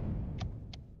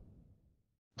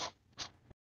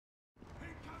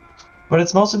 But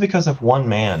it's mostly because of one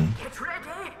man.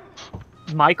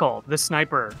 Michael, the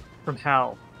sniper from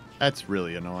hell. That's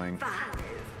really annoying. 5,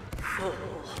 4,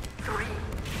 3,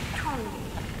 2,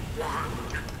 1.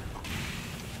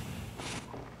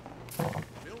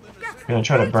 I'm gonna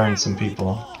try to burn some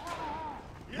people.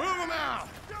 Move them out.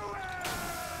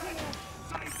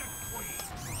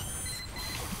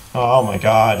 Oh my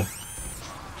god.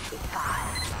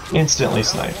 Instantly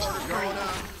sniped.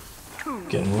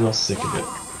 Getting real sick of it.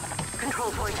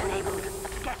 Control point enabled.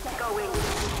 Get going.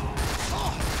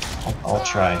 I'll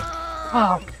try.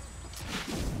 Oh.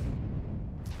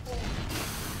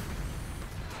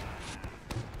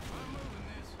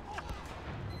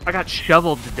 I got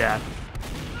shoveled to death.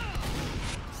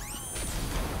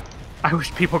 I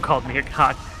wish people called me a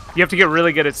god. You have to get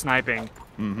really good at sniping.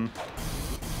 Mm-hmm.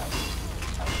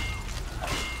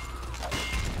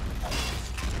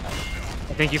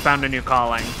 I think you found a new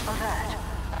calling. Alert.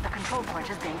 The control point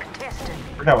is being contested.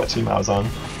 Forgot what team I was on.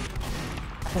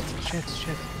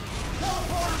 Shit.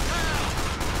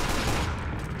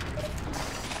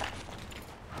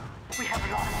 We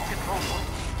have lost control point.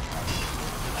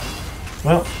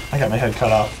 Well, I got my head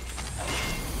cut off.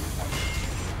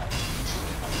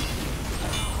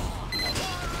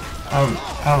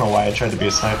 I don't know why I tried to be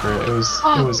a sniper. It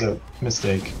was a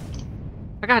mistake.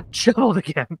 I got shoveled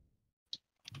again.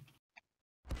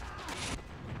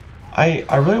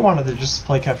 I really wanted to just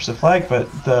play Capture the Flag, but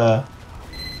the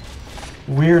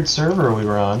weird server we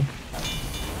were on.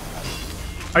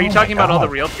 Are you Oh talking my about all the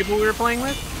God. real people we were playing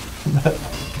with?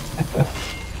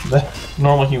 The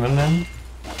normal human men.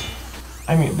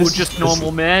 I mean, We're just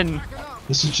normal men.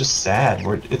 This is just sad.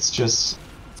 It's just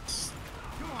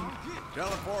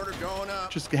Teleporter going up.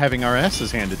 Just having our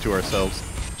asses handed to ourselves.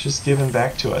 given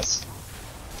back to us.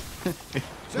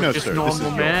 No, Just sir. This is normal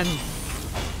yours. men.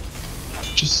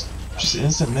 Just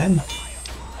innocent men.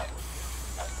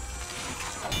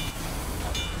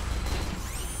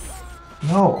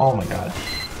 No, oh my god.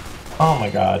 Oh my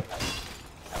god.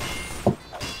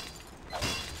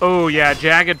 Oh yeah,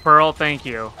 Jagged Pearl, thank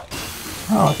you.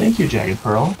 Oh, thank you, Jagged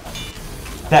Pearl.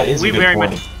 That is We a good very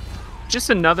point. much- Just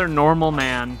another normal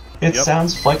man. It Yep.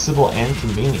 sounds flexible and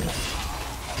convenient.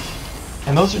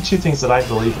 And those are two things that I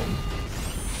believe in.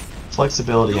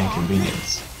 Flexibility and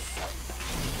convenience.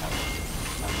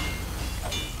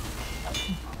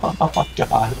 Oh my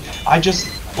god.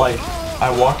 I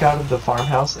walk out of the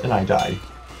farmhouse and I die.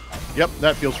 Yep,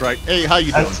 that feels right. Hey, how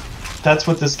you doing? That's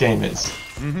what this game is.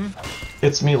 Mm-hmm.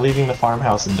 It's me leaving the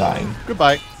farmhouse and dying.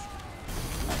 Goodbye.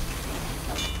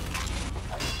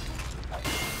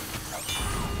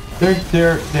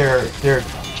 They're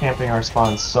camping our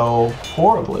spawn so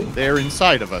horribly. They're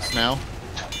inside of us now.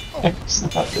 There's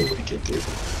nothing we can do.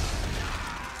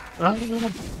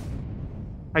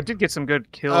 I did get some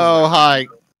good kills. Oh, hi.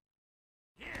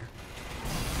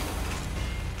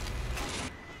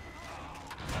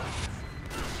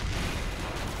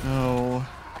 No.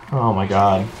 Oh my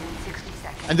god. 60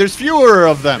 seconds. And there's fewer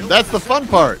of them. That's the fun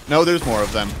part. No, there's more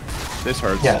of them. This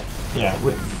hurts. Yeah,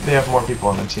 they have more people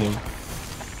on the team.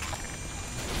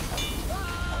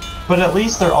 But at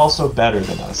least they're also better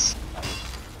than us.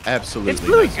 Absolutely It's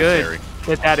really necessary.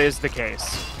 good that is the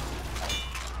case.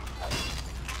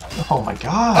 Oh my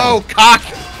god. Oh, cock!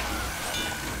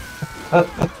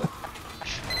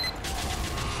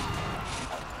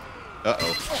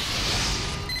 Uh-oh.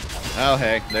 Oh,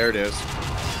 hey, there it is.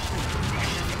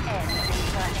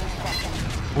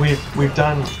 We've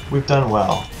done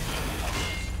well.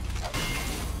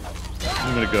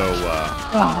 I'm gonna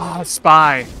go.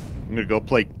 Spy. I'm gonna go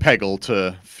play Peggle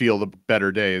to feel the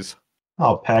better days.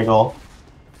 Oh, Peggle.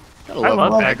 Gotta I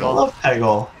love I Peggle. love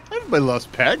Peggle. Everybody loves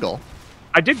Peggle.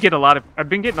 I did get a lot of. I've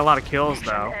been getting a lot of kills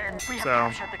though. We have So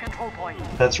captured the control point.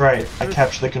 That's right. I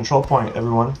captured the control point,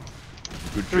 everyone.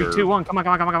 Good 3, job. 2, 1. Come on,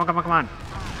 come on, come on, come on, come on.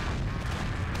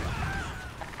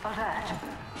 Alert.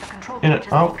 The control In point it.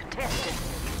 is Oh. being contested.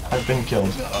 I've been killed.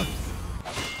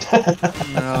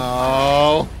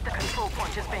 No. The control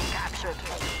point is being captured.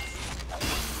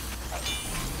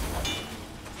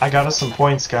 I got us some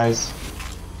points, guys.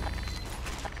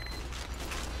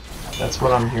 That's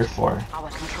what I'm here for. Our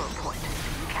control point is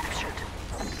being captured.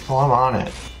 Oh, I'm on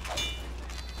it.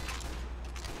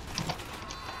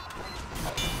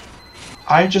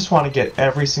 I just want to get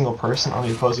every single person on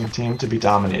the opposing team to be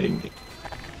dominating me.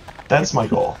 That's my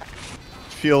goal.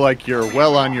 Feel like you're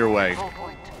well on your way. Control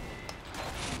point.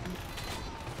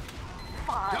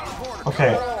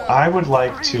 Okay, I would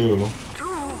like to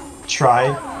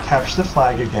try capture the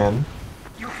flag again.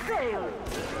 You failed.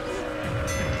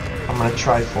 I'm gonna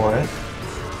try for it.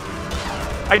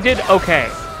 I did okay.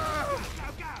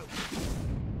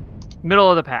 Middle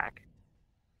of the pack.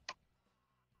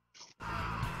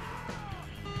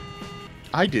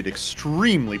 I did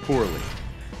extremely poorly.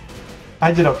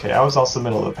 I did okay. I was also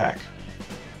middle of the pack.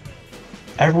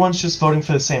 Everyone's just voting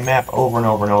for the same map over and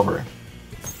over and over.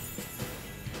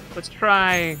 Let's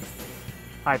try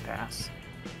high pass.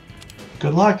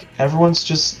 Good luck. Everyone's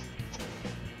just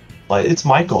like, it's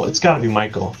Michael. It's gotta be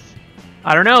Michael.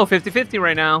 I don't know, 50-50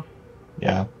 right now.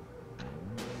 Yeah.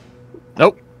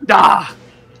 Nope. Ah!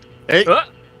 Hey.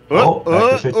 Oh,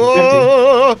 back to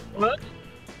 50-50.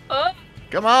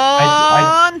 Come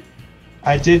on.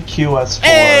 I did queue us for.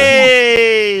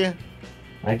 Hey.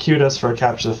 I queued us for a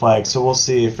capture the flag, so we'll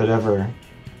see if it ever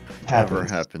Never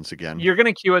happens. happens again. You're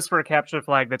gonna queue us for a capture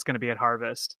flag that's gonna be at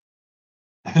Harvest.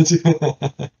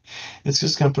 It's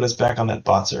just gonna put us back on that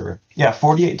bot server. Yeah,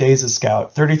 48 days as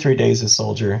scout, 33 days as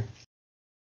soldier.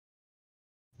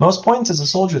 Most points as a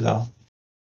soldier though.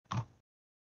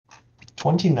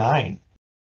 29.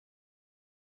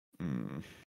 Hmm.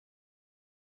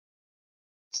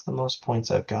 It's the most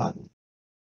points I've gotten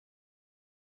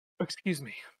Excuse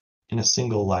me. in a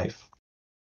single life.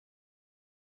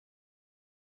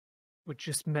 With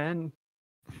just men.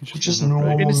 Just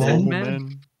normal Innocent men.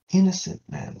 men. Innocent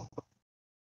men.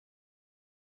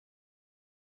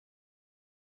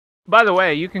 By the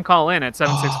way, you can call in at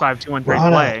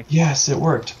 765-213-PLAY. Yes, it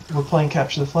worked. We're playing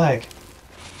capture the flag.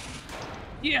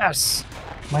 Yes!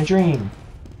 My dream.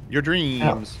 Your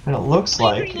dreams. And it looks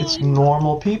like it's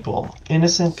normal people.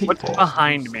 Innocent people. What's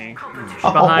behind me? Oh,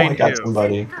 I behind got you?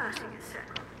 somebody.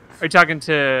 Are you talking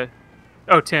to...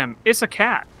 Oh, Tim. It's a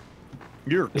cat.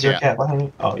 You're Is there a cat behind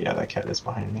me? Oh yeah, that cat is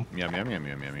behind me. Yum yum yum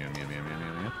yum yum yum yum yum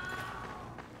yum yum.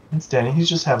 It's Danny. He's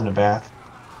just having a bath.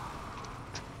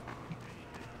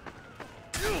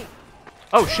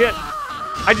 Oh, shit.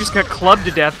 I just got clubbed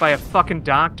to death by a fucking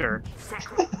doctor.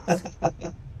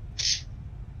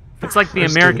 It's like the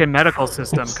First American dude. medical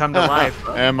system come to life.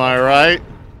 Am I right?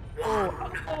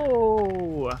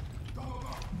 Oh.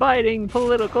 Biting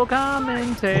political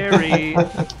commentary.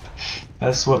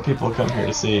 That's what people come here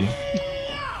to see.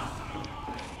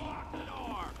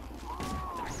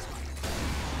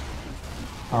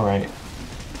 Alright.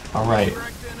 Alright.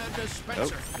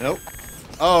 Nope. Nope.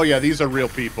 Oh yeah, these are real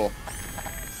people.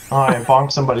 Oh, I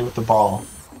bonked somebody with the ball.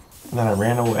 And then I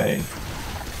ran away.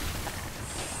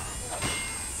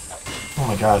 Oh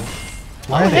my god.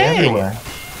 Why are they hey! everywhere?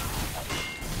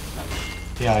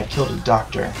 Yeah, I killed a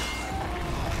doctor.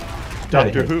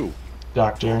 Doctor Who?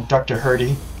 Dr.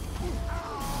 Hurdy.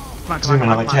 Come on, come Zoom on, in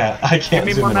on come the on, cat. I can't Give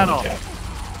me zoom more in on metal. the cat.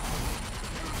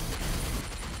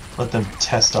 Let them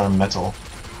test our metal.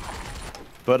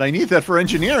 But I need that for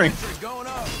engineering. Going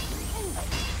up.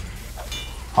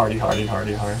 Hardy, hardy,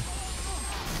 hardy, hard.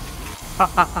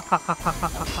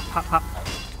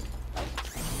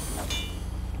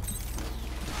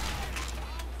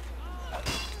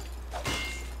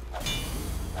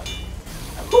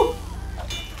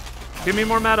 Give me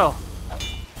more metal.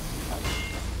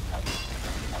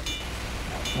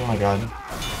 Oh my god.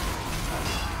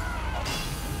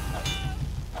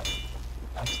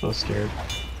 I'm so scared.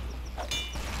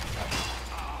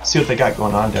 See what they got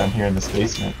going on down here in this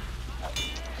basement.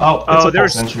 Oh, it's a full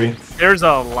there's sentry. There's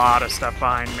a lot of stuff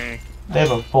behind me. They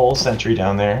have a full sentry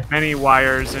down there. Many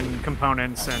wires and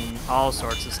components and all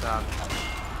sorts of stuff.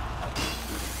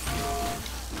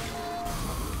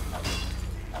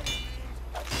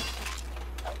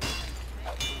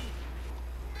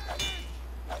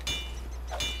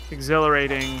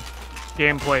 exhilarating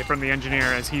gameplay from the engineer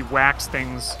as he whacks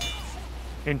things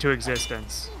into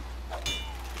existence.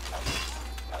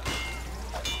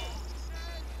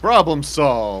 Problem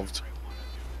solved.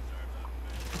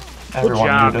 Everyone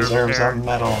job, who deserves a Repair.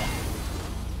 medal.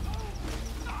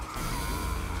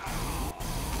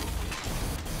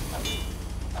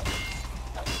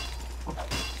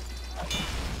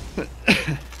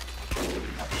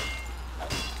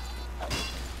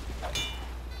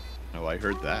 Oh, I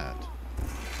heard that.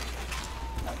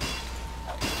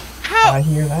 I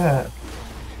hear that.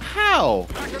 How?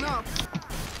 Backing up.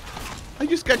 I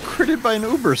just got critted by an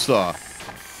Uber saw.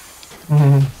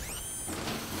 Mhm.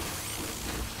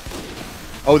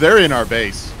 Oh, they're in our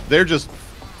base. They're just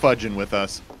fudging with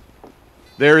us.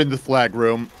 They're in the flag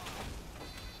room.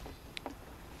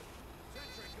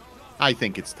 I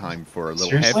think it's time for a little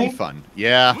Seriously? heavy fun.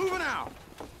 Yeah. Moving out.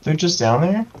 They're just down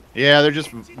there? Yeah, they're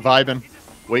just vibing.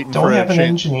 Waiting Don't for we a have an chance.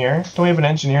 engineer? Don't we have an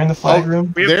engineer in the flag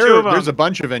room? We have two of 'em. There's a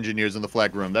bunch of engineers in the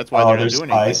flag room. That's why Oh, they're not there's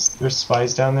doing anything. spies. There's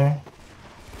spies down there.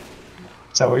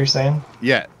 Is that what you're saying?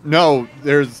 Yeah. No,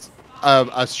 there's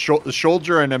a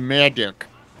soldier and a medic.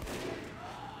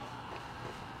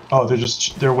 Oh,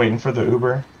 they're waiting for the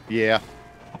Uber. Yeah.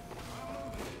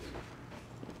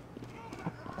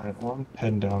 Alright, well, I'm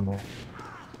heading down there.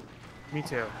 Me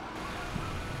too.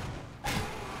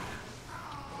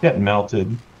 Get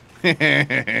melted.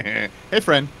 Hey,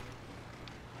 friend.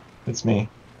 It's me.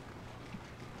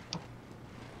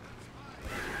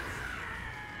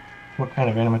 What kind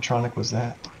of animatronic was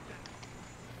that?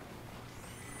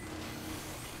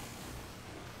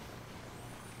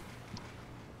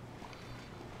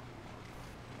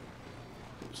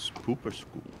 Spooper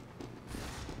school.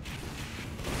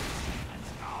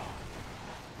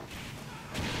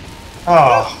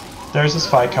 Oh, there's a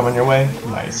spy coming your way.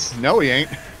 Nice. No, he ain't.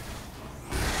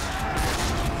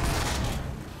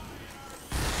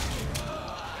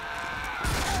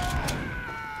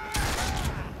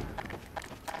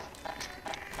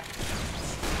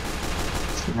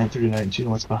 It's 9:39.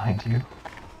 What's behind you?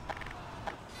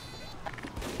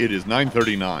 It is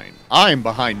 9:39. I'm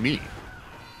behind me.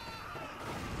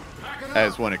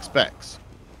 As one expects.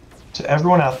 To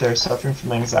everyone out there suffering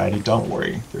from anxiety, don't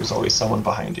worry. There's always someone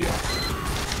behind you.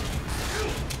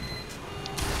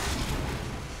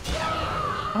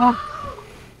 Oh.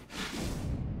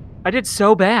 I did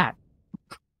so bad.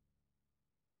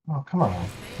 Oh, come on.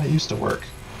 That used to work.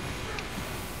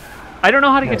 I don't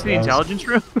know how to Yeah, get to the it does. intelligence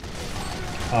room.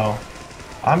 Oh.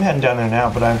 I'm heading down there now,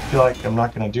 but I feel like I'm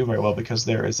not going to do very well because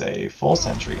there is a full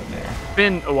sentry in there. It's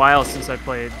been a while since I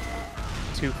played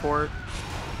 2 Fort.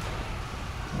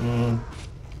 Mm.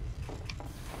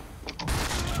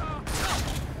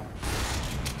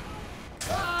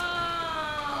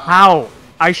 How?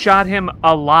 I shot him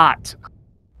a lot.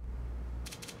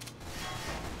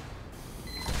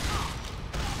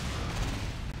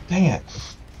 Dang it.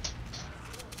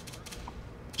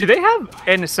 Do they have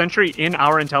an sentry in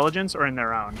our intelligence or in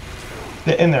their own?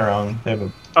 They're in their own. They have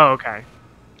a Oh, okay.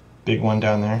 big one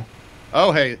down there.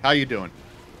 Oh, hey, how you doing?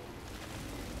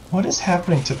 What is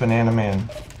happening to Banana Man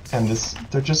and this?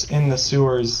 They're just in the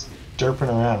sewers, derping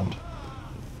around.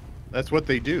 That's what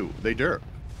they do. They derp.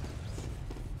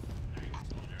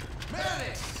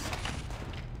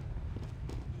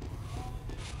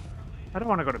 I don't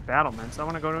want to go to battlements. I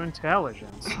want to go to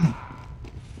intelligence.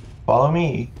 Follow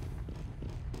me.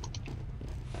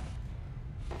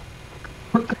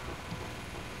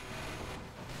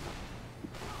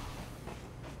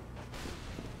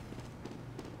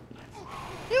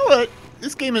 You know what?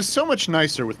 This game is so much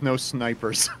nicer with no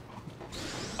snipers.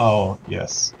 Oh,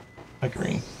 yes.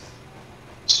 Agree.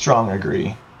 Strong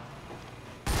agree.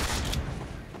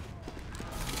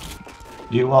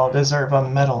 You all deserve a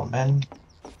medal, men.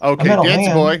 Okay, metal dance,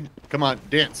 man. boy. Come on,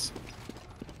 dance.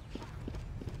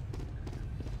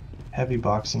 Heavy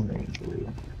boxing ring in blue.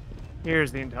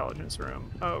 Here's the intelligence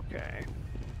room. Okay.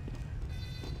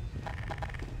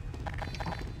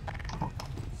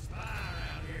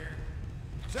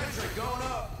 Sentry going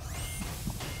up.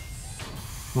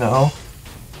 No.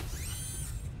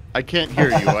 I can't hear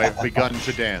you. I've begun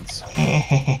to dance.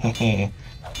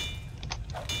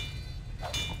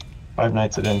 Five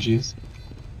Nights at NG's.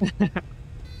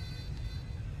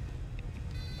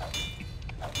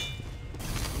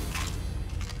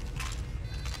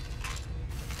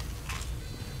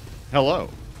 Hello.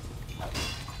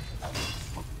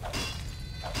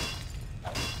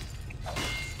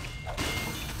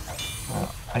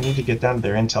 I need to get down to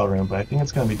their intel room, but I think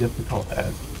it's going to be difficult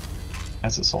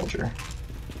as a soldier.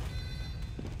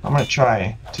 I'm going to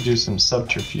try to do some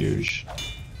subterfuge.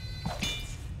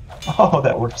 Oh,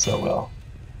 that worked so well.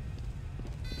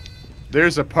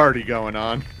 There's a party going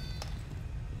on.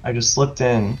 I just slipped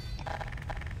in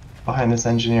behind this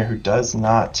engineer who does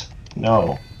not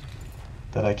know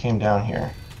that I came down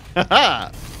here.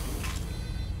 Haha!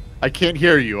 I can't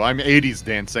hear you. I'm 80s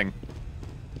dancing.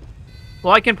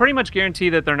 Well, I can pretty much guarantee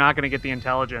that they're not going to get the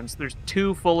intelligence. There's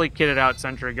 2 fully kitted out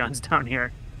sentry guns down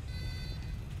here.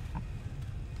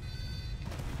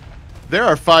 There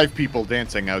are 5 people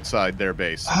dancing outside their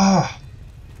base. Ah,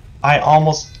 I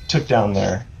almost took down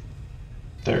their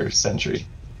sentry.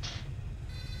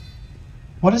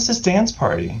 What is this dance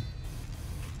party?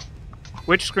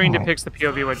 Which screen Oh. depicts the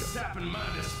POV? Which... Sapping my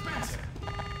dispenser.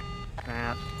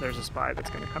 There's a spy that's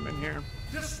going to come in here.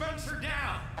 Dispenser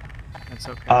down. That's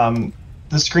okay.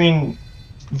 The screen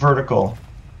vertical.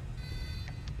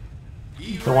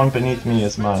 The one beneath me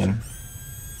is mine.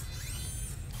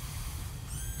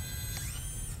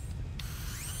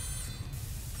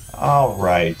 All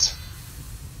right.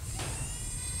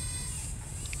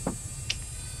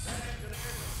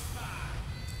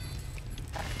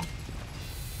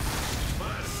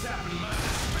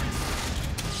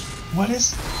 What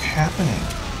is happening?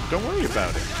 Don't worry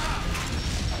about it.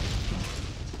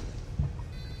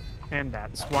 And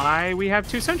that's why we have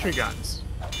 2 sentry guns.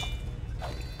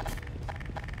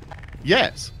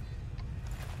 Yes.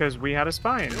 Because we had a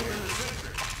spy in here.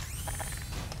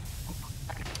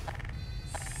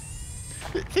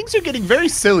 Things are getting very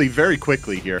silly very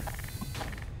quickly here.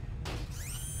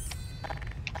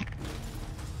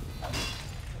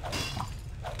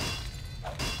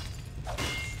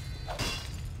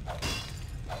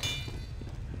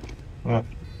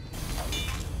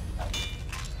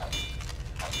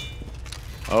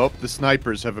 Oh, the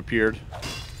snipers have appeared.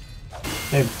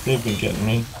 They've been getting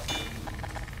me.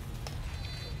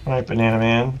 Alright, Banana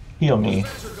Man. Heal me.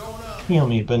 Heal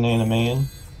me, Banana Man.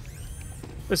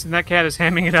 Listen, that cat is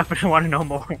hamming it up and I want to know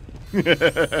more.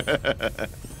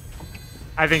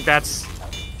 I think that's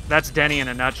Denny in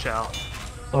a nutshell.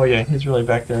 Oh yeah, he's really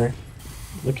back there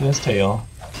licking his tail.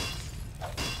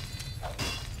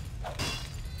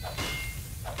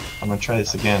 I'm gonna try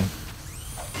this again.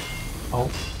 Oh.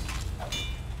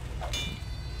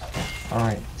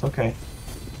 Alright, it's okay.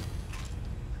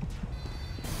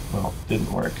 Well,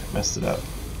 didn't work. Messed it up.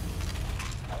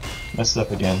 Messed it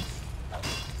up again.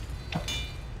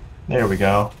 There we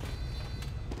go.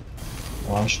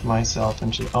 Launched myself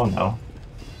into... Oh no.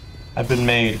 I've been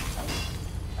made.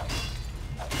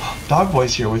 Dog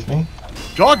Boy's here with me.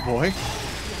 Dog boy?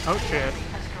 Oh shit.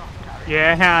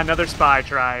 Yeah, another spy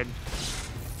tried.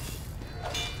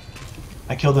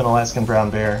 I killed an Alaskan brown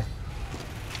bear.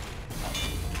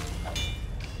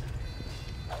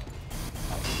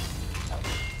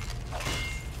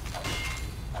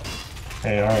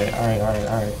 Hey,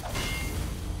 alright.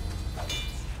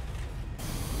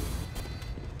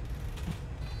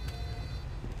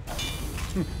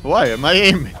 Why am I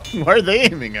aiming? Why are they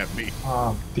aiming at me?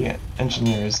 The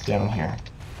engineer is down here.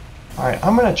 Alright,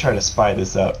 I'm gonna try to spy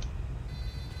this up.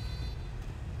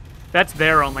 That's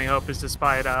their only hope, is to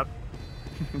spy it up.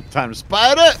 Time to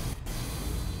spy it.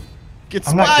 Get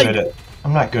I'm not spied.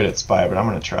 good at spy, but I'm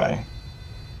gonna try.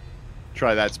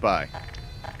 Try that spy.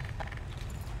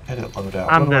 Edit loadout.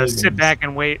 I'm What do I the sit even- back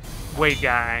and wait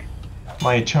guy.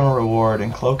 My eternal reward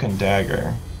in Cloak and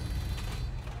Dagger.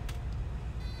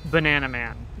 Banana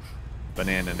Man.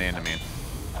 Banana man.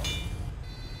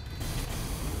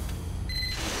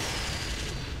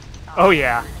 Oh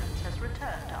yeah. Has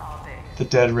returned to our base. The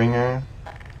Dead Ringer.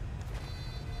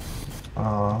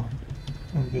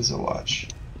 Invisawatch.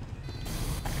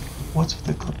 What's with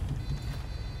the cl-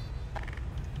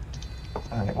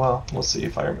 Alright, well, we'll see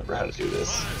if I remember how to do this.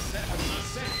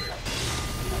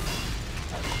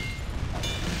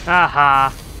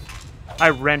 Aha. I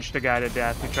wrenched a guy to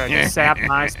death who tried to sap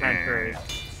my sentry.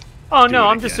 Oh Do no, it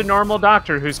I'm just a again. normal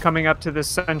doctor who's coming up to this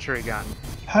sentry gun.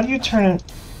 How do you turn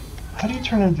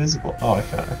invisible? Oh, I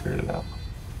figured it out.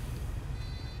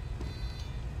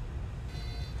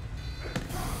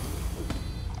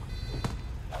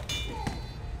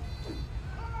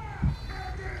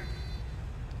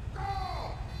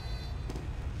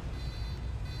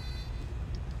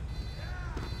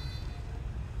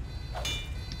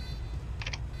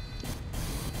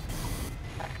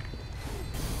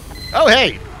 Oh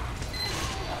hey,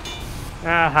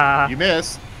 Aha. you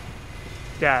missed.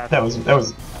 Death. That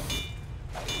was.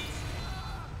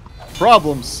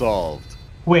 Problem solved.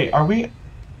 Wait, are we?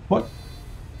 What?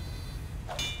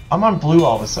 I'm on blue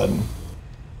all of a sudden.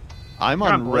 I'm You're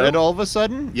on on blue? red all of a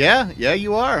sudden. Yeah,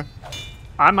 you are.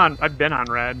 I've been on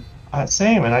red.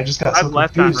 Same, and I just got so I've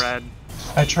left on confused. red.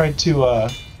 I tried to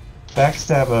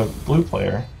backstab a blue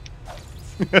player.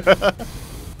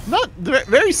 Not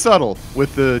very subtle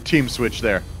with the team switch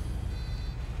there.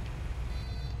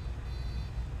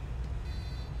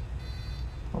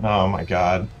 Oh my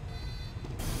god.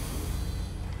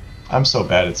 I'm so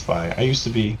bad at Spy. I used to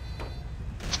be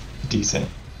decent.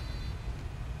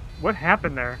 What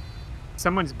happened there?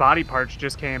 Someone's body parts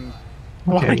just came.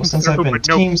 Okay, well, since I've been but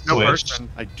team no switched, person.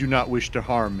 I do not wish to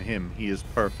harm him. He is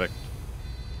perfect.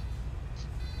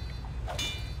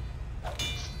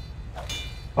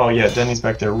 oh yeah, Denny's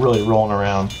back there really rolling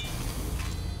around.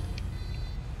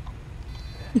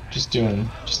 just doing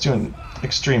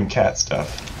extreme cat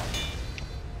stuff.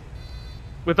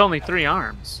 With only 3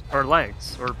 arms or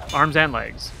legs or arms and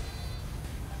legs.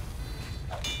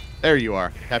 There you are.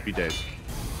 Happy days.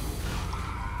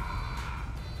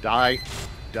 Die.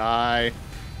 Die.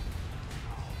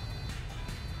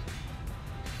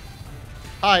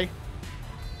 Hi.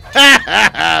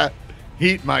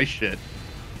 Eat my shit.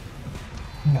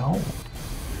 No.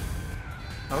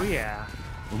 Oh yeah.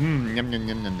 Yum, yum, yum,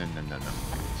 yum, yum, yum, yum, yum.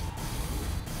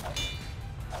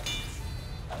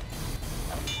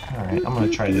 Alright, I'm gonna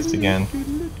try this again.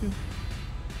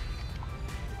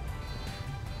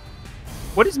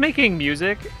 What is making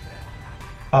music?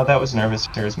 Oh, that was Nervous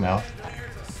Hair's mouth.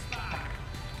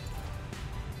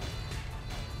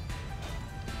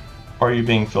 Or are you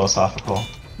being philosophical?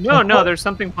 No, Like, no, what- there's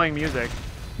something playing music.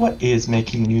 What is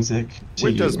making music to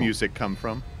Where you? does music come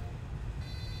from?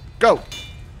 Go!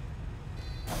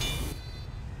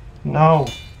 No.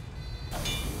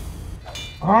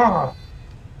 Ah.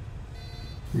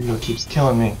 Rito keeps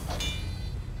killing me.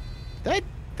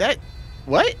 That,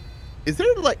 what? Is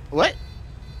there like, what?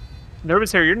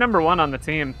 Nervous Hair, you're number 1 on the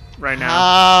team right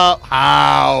now.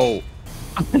 How?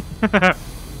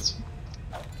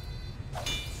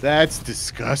 That's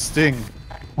disgusting.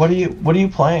 What are you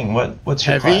playing? What's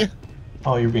your Heavy? class?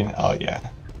 Oh, you're being. Oh yeah.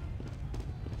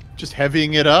 Just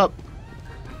heavying it up.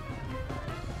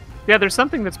 Yeah, there's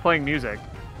something that's playing music.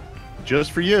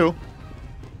 Just for you.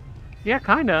 Yeah,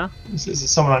 kinda. Is it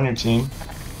someone on your team?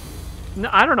 No,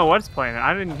 I don't know what's playing.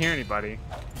 I didn't hear anybody.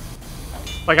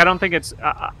 Like, I don't think it's.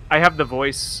 I have the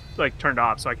voice like turned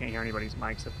off, so I can't hear anybody's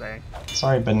mics if they.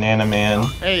 Sorry, Banana Man.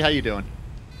 Hey, how you doing?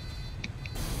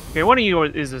 Okay, one of you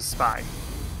is a spy.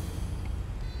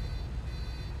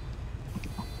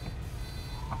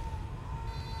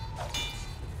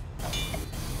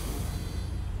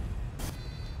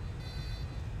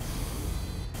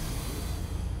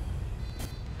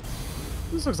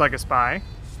 This looks like a spy.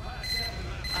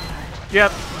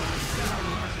 Yep.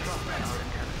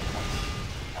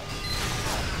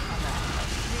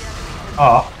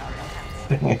 Oh.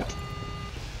 Dang it.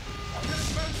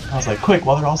 I was like, quick,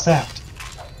 while they're all sapped.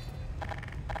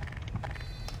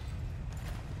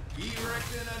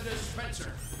 Erecting a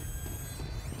dispenser.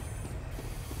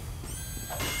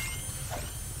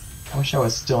 I wish I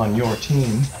was still on your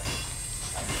team.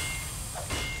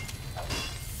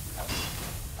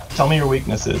 Tell me your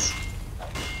weaknesses.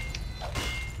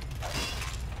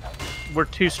 We're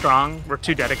too strong. We're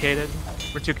too dedicated.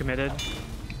 We're too committed.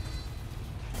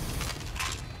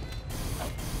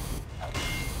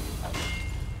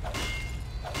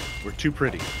 We're too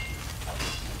pretty.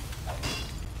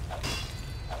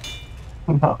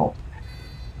 No.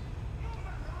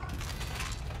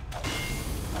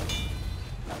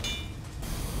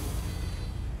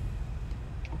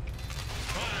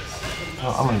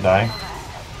 Oh, I'm gonna die.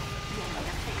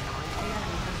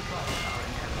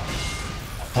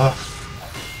 Ugh.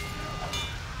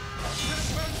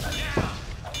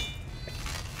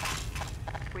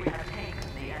 We have taken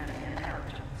the enemy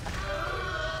intelligence.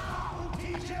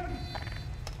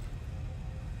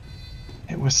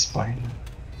 It was Spidey.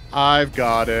 I've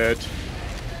got it.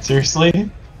 Seriously?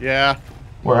 Yeah,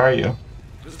 Where are you?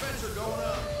 Dispenser going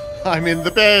up. I'm in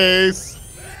the base.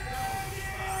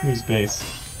 Whose base?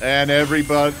 And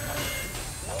everybody.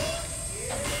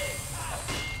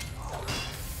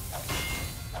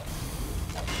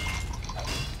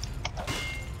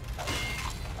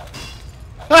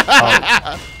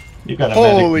 Oh, you got a medic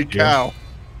Holy with you. cow.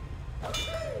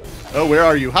 Oh, where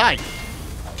are you? Hi.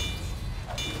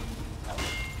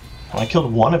 Well, I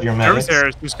killed one of your Nervous medics. Hair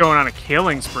is just going on a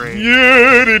killing spree.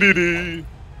 Yeah, dee-dee-dee.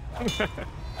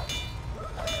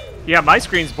 Yeah, my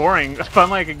screen's boring. If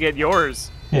only I could get yours.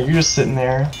 Yeah, you're just sitting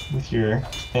there with your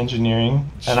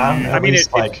engineering, and I'm at I mean, least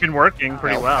it's like been working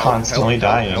pretty Help, well. constantly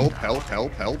dying. Help, help,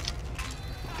 help, help.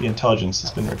 The intelligence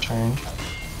has been returned.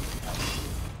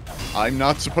 I'm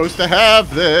not supposed to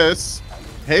have this.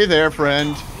 Hey there,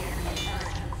 friend.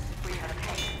 We have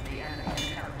taken the enemy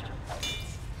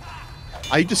intelligence.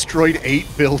 I destroyed 8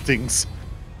 buildings.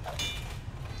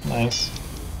 Nice.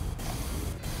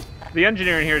 The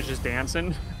engineer in here is just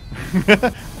dancing.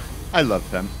 I love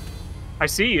them. I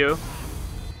see you.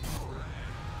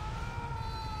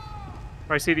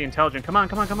 Or I see the intelligent. Come on,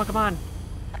 come on, come on, come on.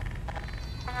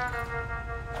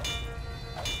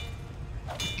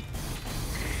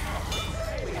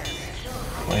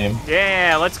 Lame.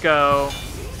 Yeah, let's go.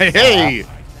 Hey, hey!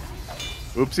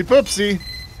 Oopsie poopsie.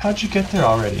 How'd you get there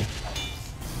already?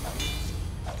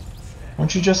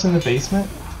 Weren't you just in the basement?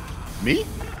 Me?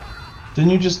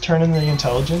 Didn't you just turn in the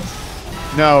intelligence?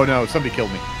 No, no, somebody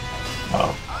killed me.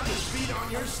 Oh. I'm just feed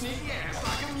on your sneaky ass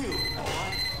like a mule,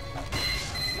 boy.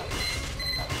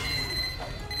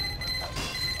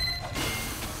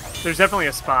 There's definitely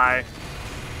a spy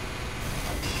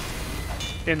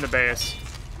in the base.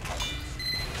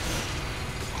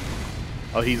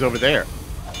 Oh, he's over there.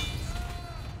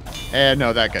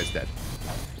 No, that guy's dead.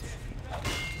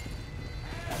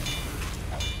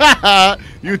 Haha!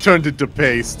 You turned into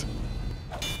paste.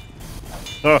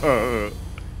 I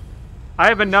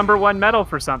have a #1 medal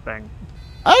for something.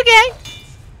 Okay.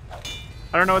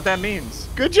 I don't know what that means.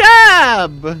 Good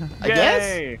job. I guess.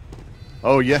 Yay!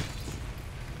 Oh yeah.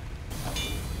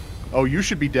 Oh, you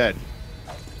should be dead.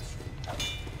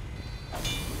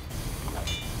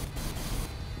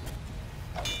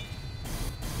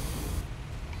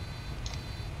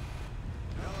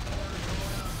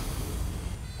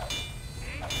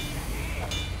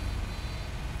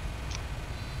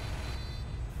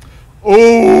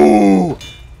 Oh!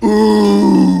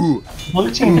 Ooh! Blue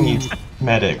team needs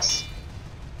medics.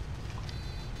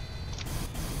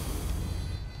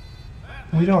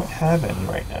 We don't have any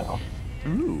right now.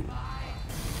 Ooh.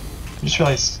 I just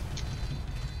realized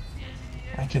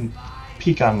I can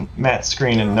peek on Matt's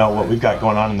screen and know what we've got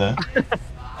going on in the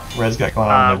Red's got going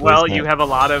on in the well, basement. you have a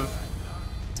lot of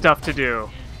stuff to do.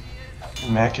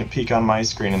 Matt can peek on my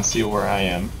screen and see where I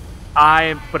am.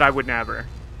 But I would never.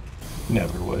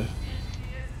 Never would.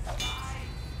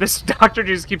 This doctor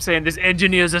just keeps saying, this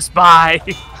engineer's a spy.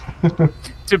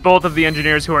 To both of the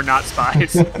engineers who are not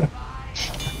spies.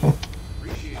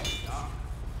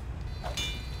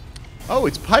 Oh,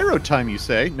 it's pyro time, you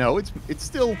say? No, it's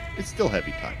still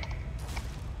heavy time.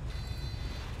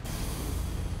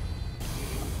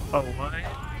 Oh, what?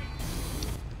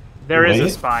 There is a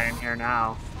Wait. spy in here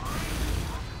now.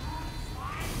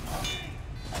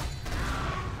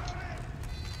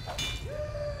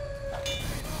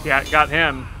 Yeah, got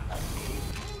him.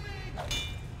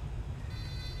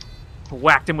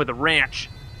 Whacked him with a wrench.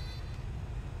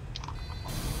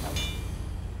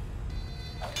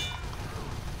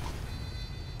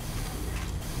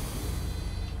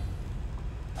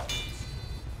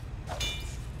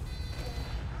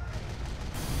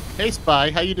 Hey, Spy,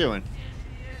 how you doing?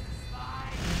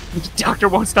 The doctor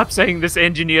won't stop saying this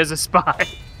engineer's a spy.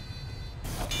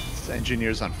 This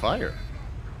engineer's on fire.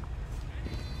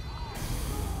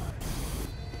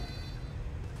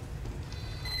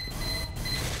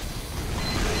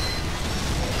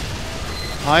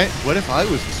 What if I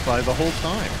was the spy the whole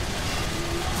time?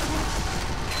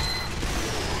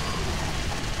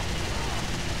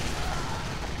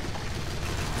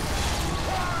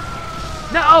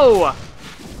 No!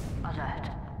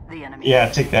 Alert. The enemy. Yeah,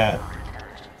 take that.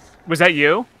 Was that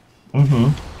you? Mm-hmm.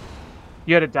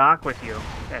 You had a doc with you.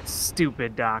 That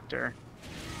stupid doctor.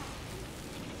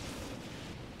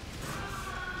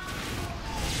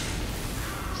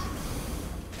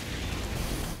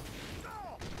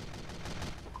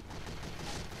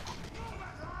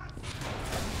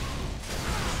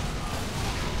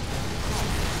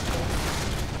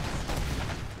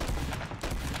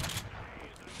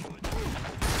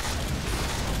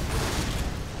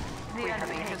 The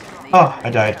enemy has won the Oh, I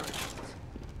died.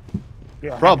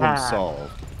 Problem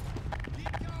solved.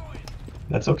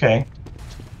 That's okay.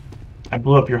 I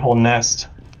blew up your whole nest.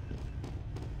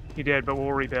 You did, but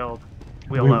we'll rebuild.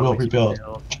 We will always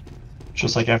rebuild.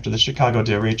 Just like after the Chicago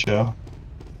derecho.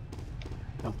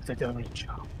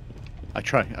 I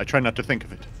try not to think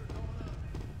of it.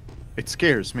 It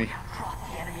scares me.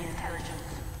 the enemy intelligence.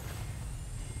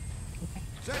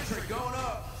 Sentry going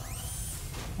up.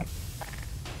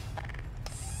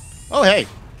 Oh, hey.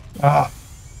 Ah.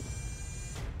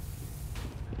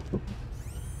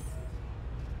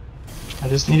 I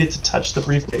just needed to touch the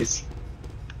briefcase.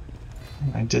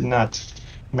 I did not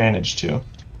manage to.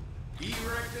 Erecting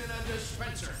a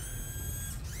dispenser.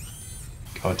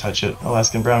 Go touch it,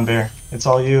 Alaskan Brown Bear. It's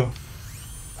all you.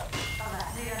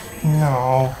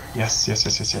 No. Yes, yes,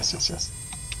 yes, yes, yes, yes, yes.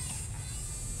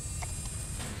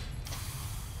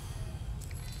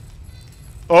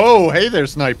 Oh, hey there,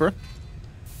 Sniper.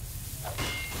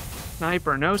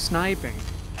 Sniper, no sniping.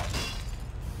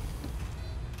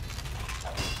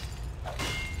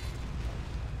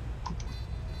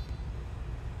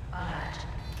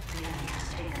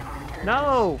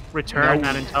 No! Return No.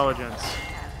 that intelligence.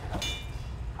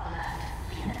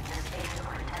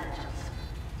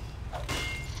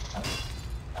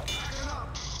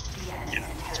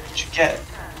 That's what you get.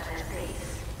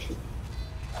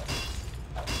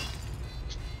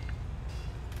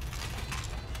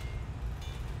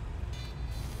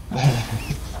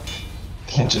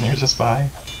 The engineer's a spy.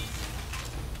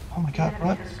 Oh my god,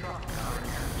 what?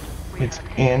 It's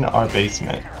in our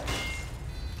basement.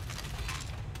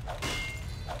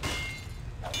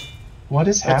 What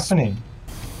is happening?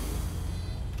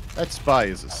 That spy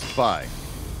is a spy.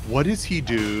 What is he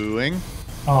doing?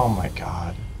 Oh my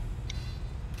god.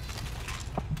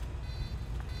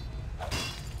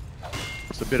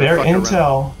 It's a bit Their of fuck around.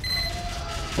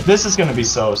 intel. This is gonna be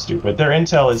so stupid. Their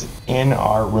intel is in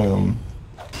our room.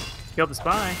 Killed the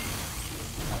spy.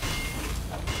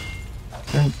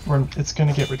 It's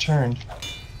gonna get returned.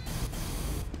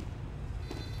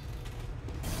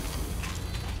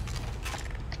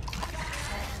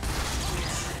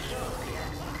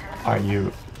 Are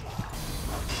you?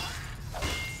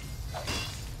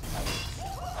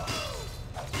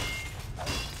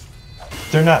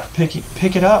 They're not picking.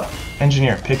 Pick it up,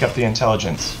 engineer. Pick up the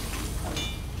intelligence,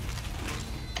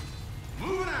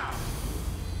 Moving out.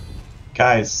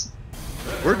 guys.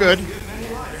 We're good.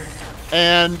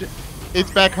 And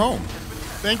it's back home.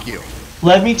 Thank you.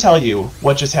 Let me tell you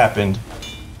what just happened.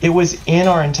 It was in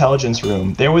our intelligence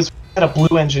room. There was a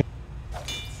blue engineer.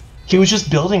 He was just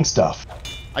building stuff.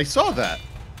 I saw that.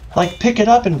 Like, pick it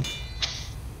up and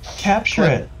capture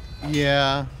it.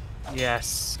 Yeah.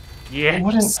 Yes.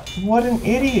 Yes. What an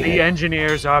idiot. The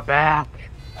engineers are back.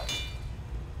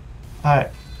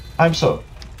 I'm so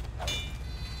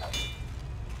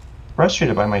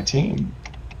frustrated by my team.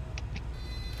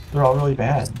 They're all really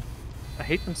bad. I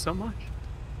hate them so much.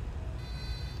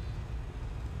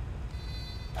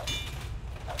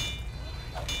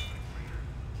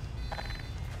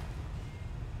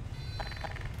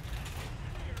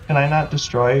 Can I not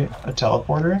destroy a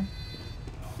teleporter?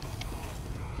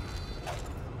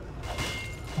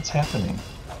 What's happening?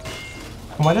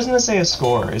 And why doesn't it say a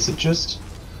score? Is it just...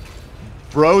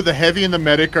 Bro, the heavy and the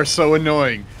medic are so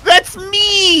annoying. That's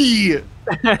me!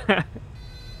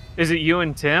 Is it you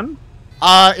and Tim?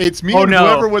 It's me Oh, and no.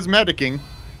 whoever was medicing.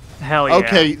 Hell yeah.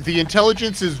 Okay, the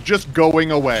intelligence is just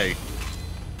going away.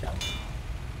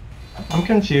 I'm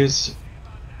confused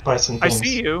by some I things.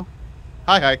 see you.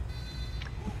 Hi.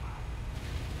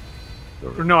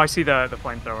 Or no, I see the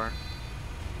flamethrower.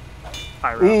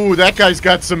 Pyro. Ooh, that guy's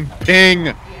got some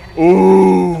ping.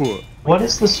 Ooh. What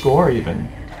is the score even?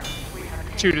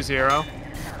 2-0.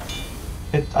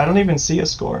 I don't even see a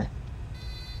score.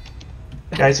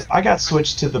 Guys, I got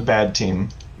switched to the bad team.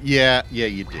 Yeah,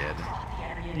 you did.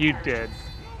 You did.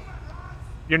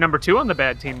 You're number 2 on the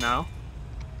bad team now.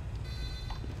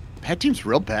 Bad team's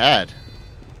real bad.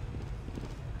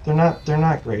 They're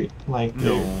not great. Like,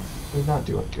 No. they're not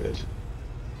doing good.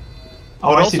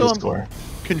 Oh, But I see the also, I'm score.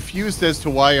 confused as to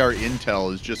why our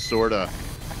intel is just sort of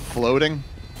floating.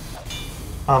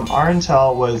 Our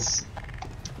intel was...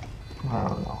 I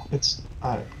don't know.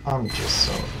 I'm just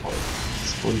so...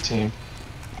 This blue team.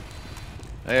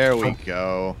 There we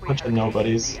go. Bunch of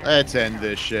nobodies. Let's end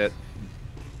this shit.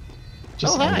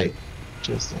 Just Oh, end hi. it.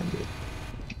 Just end it.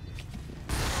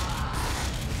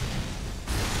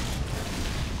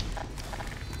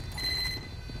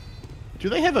 Do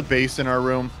they have a base in our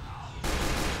room?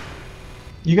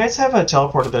 You guys have a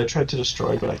teleporter that I tried to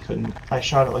destroy, but I couldn't. I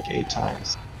shot it like 8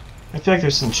 times. I feel like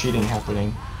there's some cheating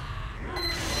happening.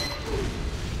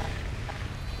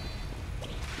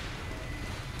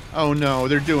 Oh no,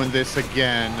 they're doing this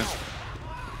again.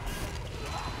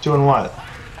 Doing what?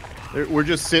 We're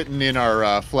just sitting in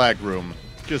our flag room.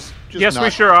 Just Yes, we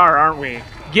not- sure are, aren't we?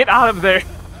 Get out of there.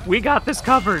 We got this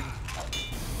covered.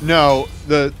 No,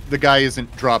 the guy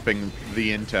isn't dropping the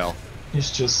intel.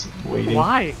 He's just waiting.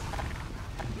 Why?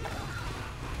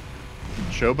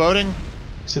 Showboating?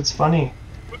 'Cause it's funny.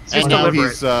 Just And now deliver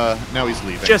he's it. now he's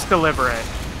leaving. Just deliver it.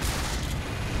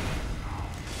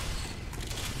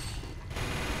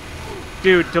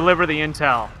 Dude, deliver the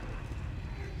intel.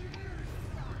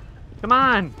 Come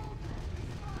on.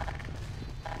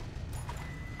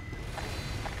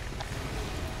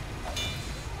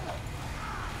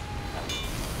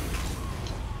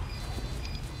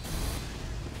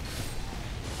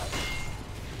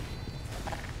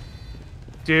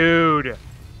 Dude.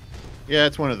 Yeah,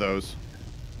 it's one of those.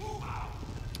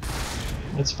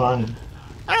 It's fun.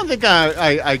 I don't think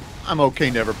I'm okay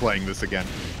never playing this again.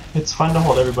 It's fun to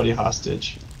hold everybody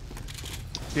hostage.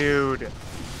 Dude.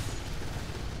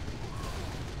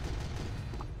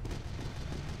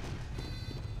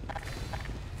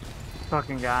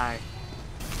 fucking guy.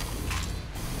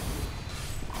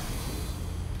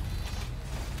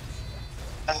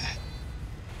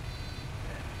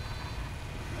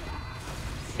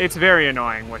 It's very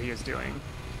annoying what he is doing.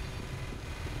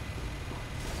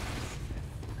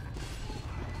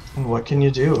 And what can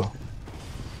you do?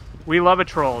 We love a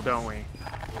troll, don't we?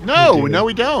 No, You do. no,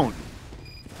 we don't.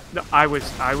 No, I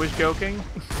was joking.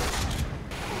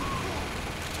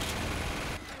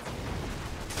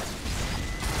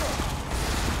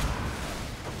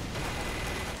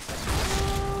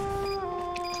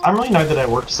 I'm really annoyed that I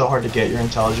worked so hard to get your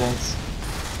intelligence,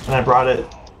 and I brought it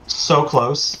so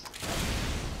close,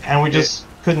 and we just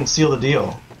couldn't seal the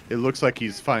deal. It looks like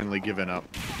he's finally given up.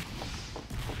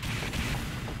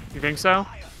 You think so?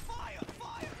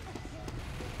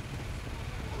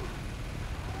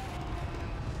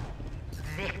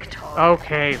 Victor.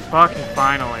 Okay, fucking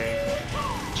finally.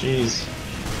 Jeez.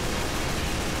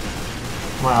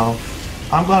 Wow.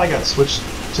 I'm glad I got switched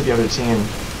to the other team.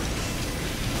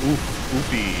 Oof,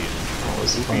 oofy. That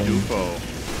was Oofy fun.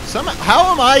 doofo.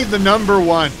 How am I the number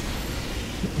one?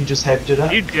 You just hyped it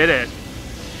up. You did it.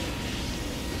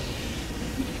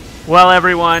 Well,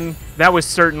 everyone, that was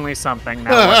certainly something.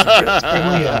 That wasn't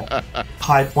Certainly a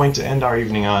high point to end our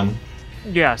evening on.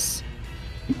 Yes.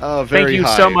 Very Thank you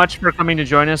high. so much for coming to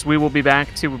join us. We will be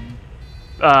back to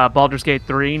Baldur's Gate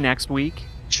 3 next week.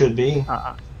 Should be.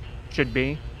 Should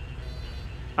be.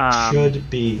 Should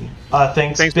be.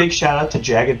 Thanks. Thanks Big shout out to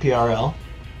Jagged PRL.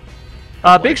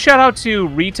 Big shout out to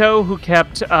Rito, who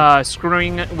kept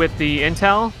screwing with the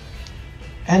intel.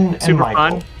 And Super Michael.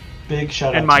 fun. Big shout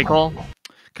out And to Michael.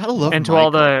 Gotta love And to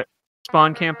all the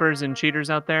spawn campers and cheaters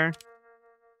out there.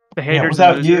 The haters Yeah, and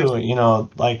without losers. you,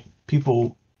 like,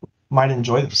 people might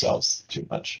enjoy themselves too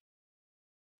much.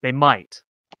 They might.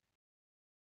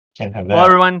 Can't have that. Well,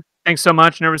 everyone, thanks so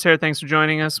much. Nervous Hair, thanks for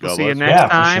joining us. We'll God see you bless. next Yeah,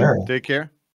 for time. sure. Take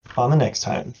care. On the next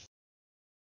time.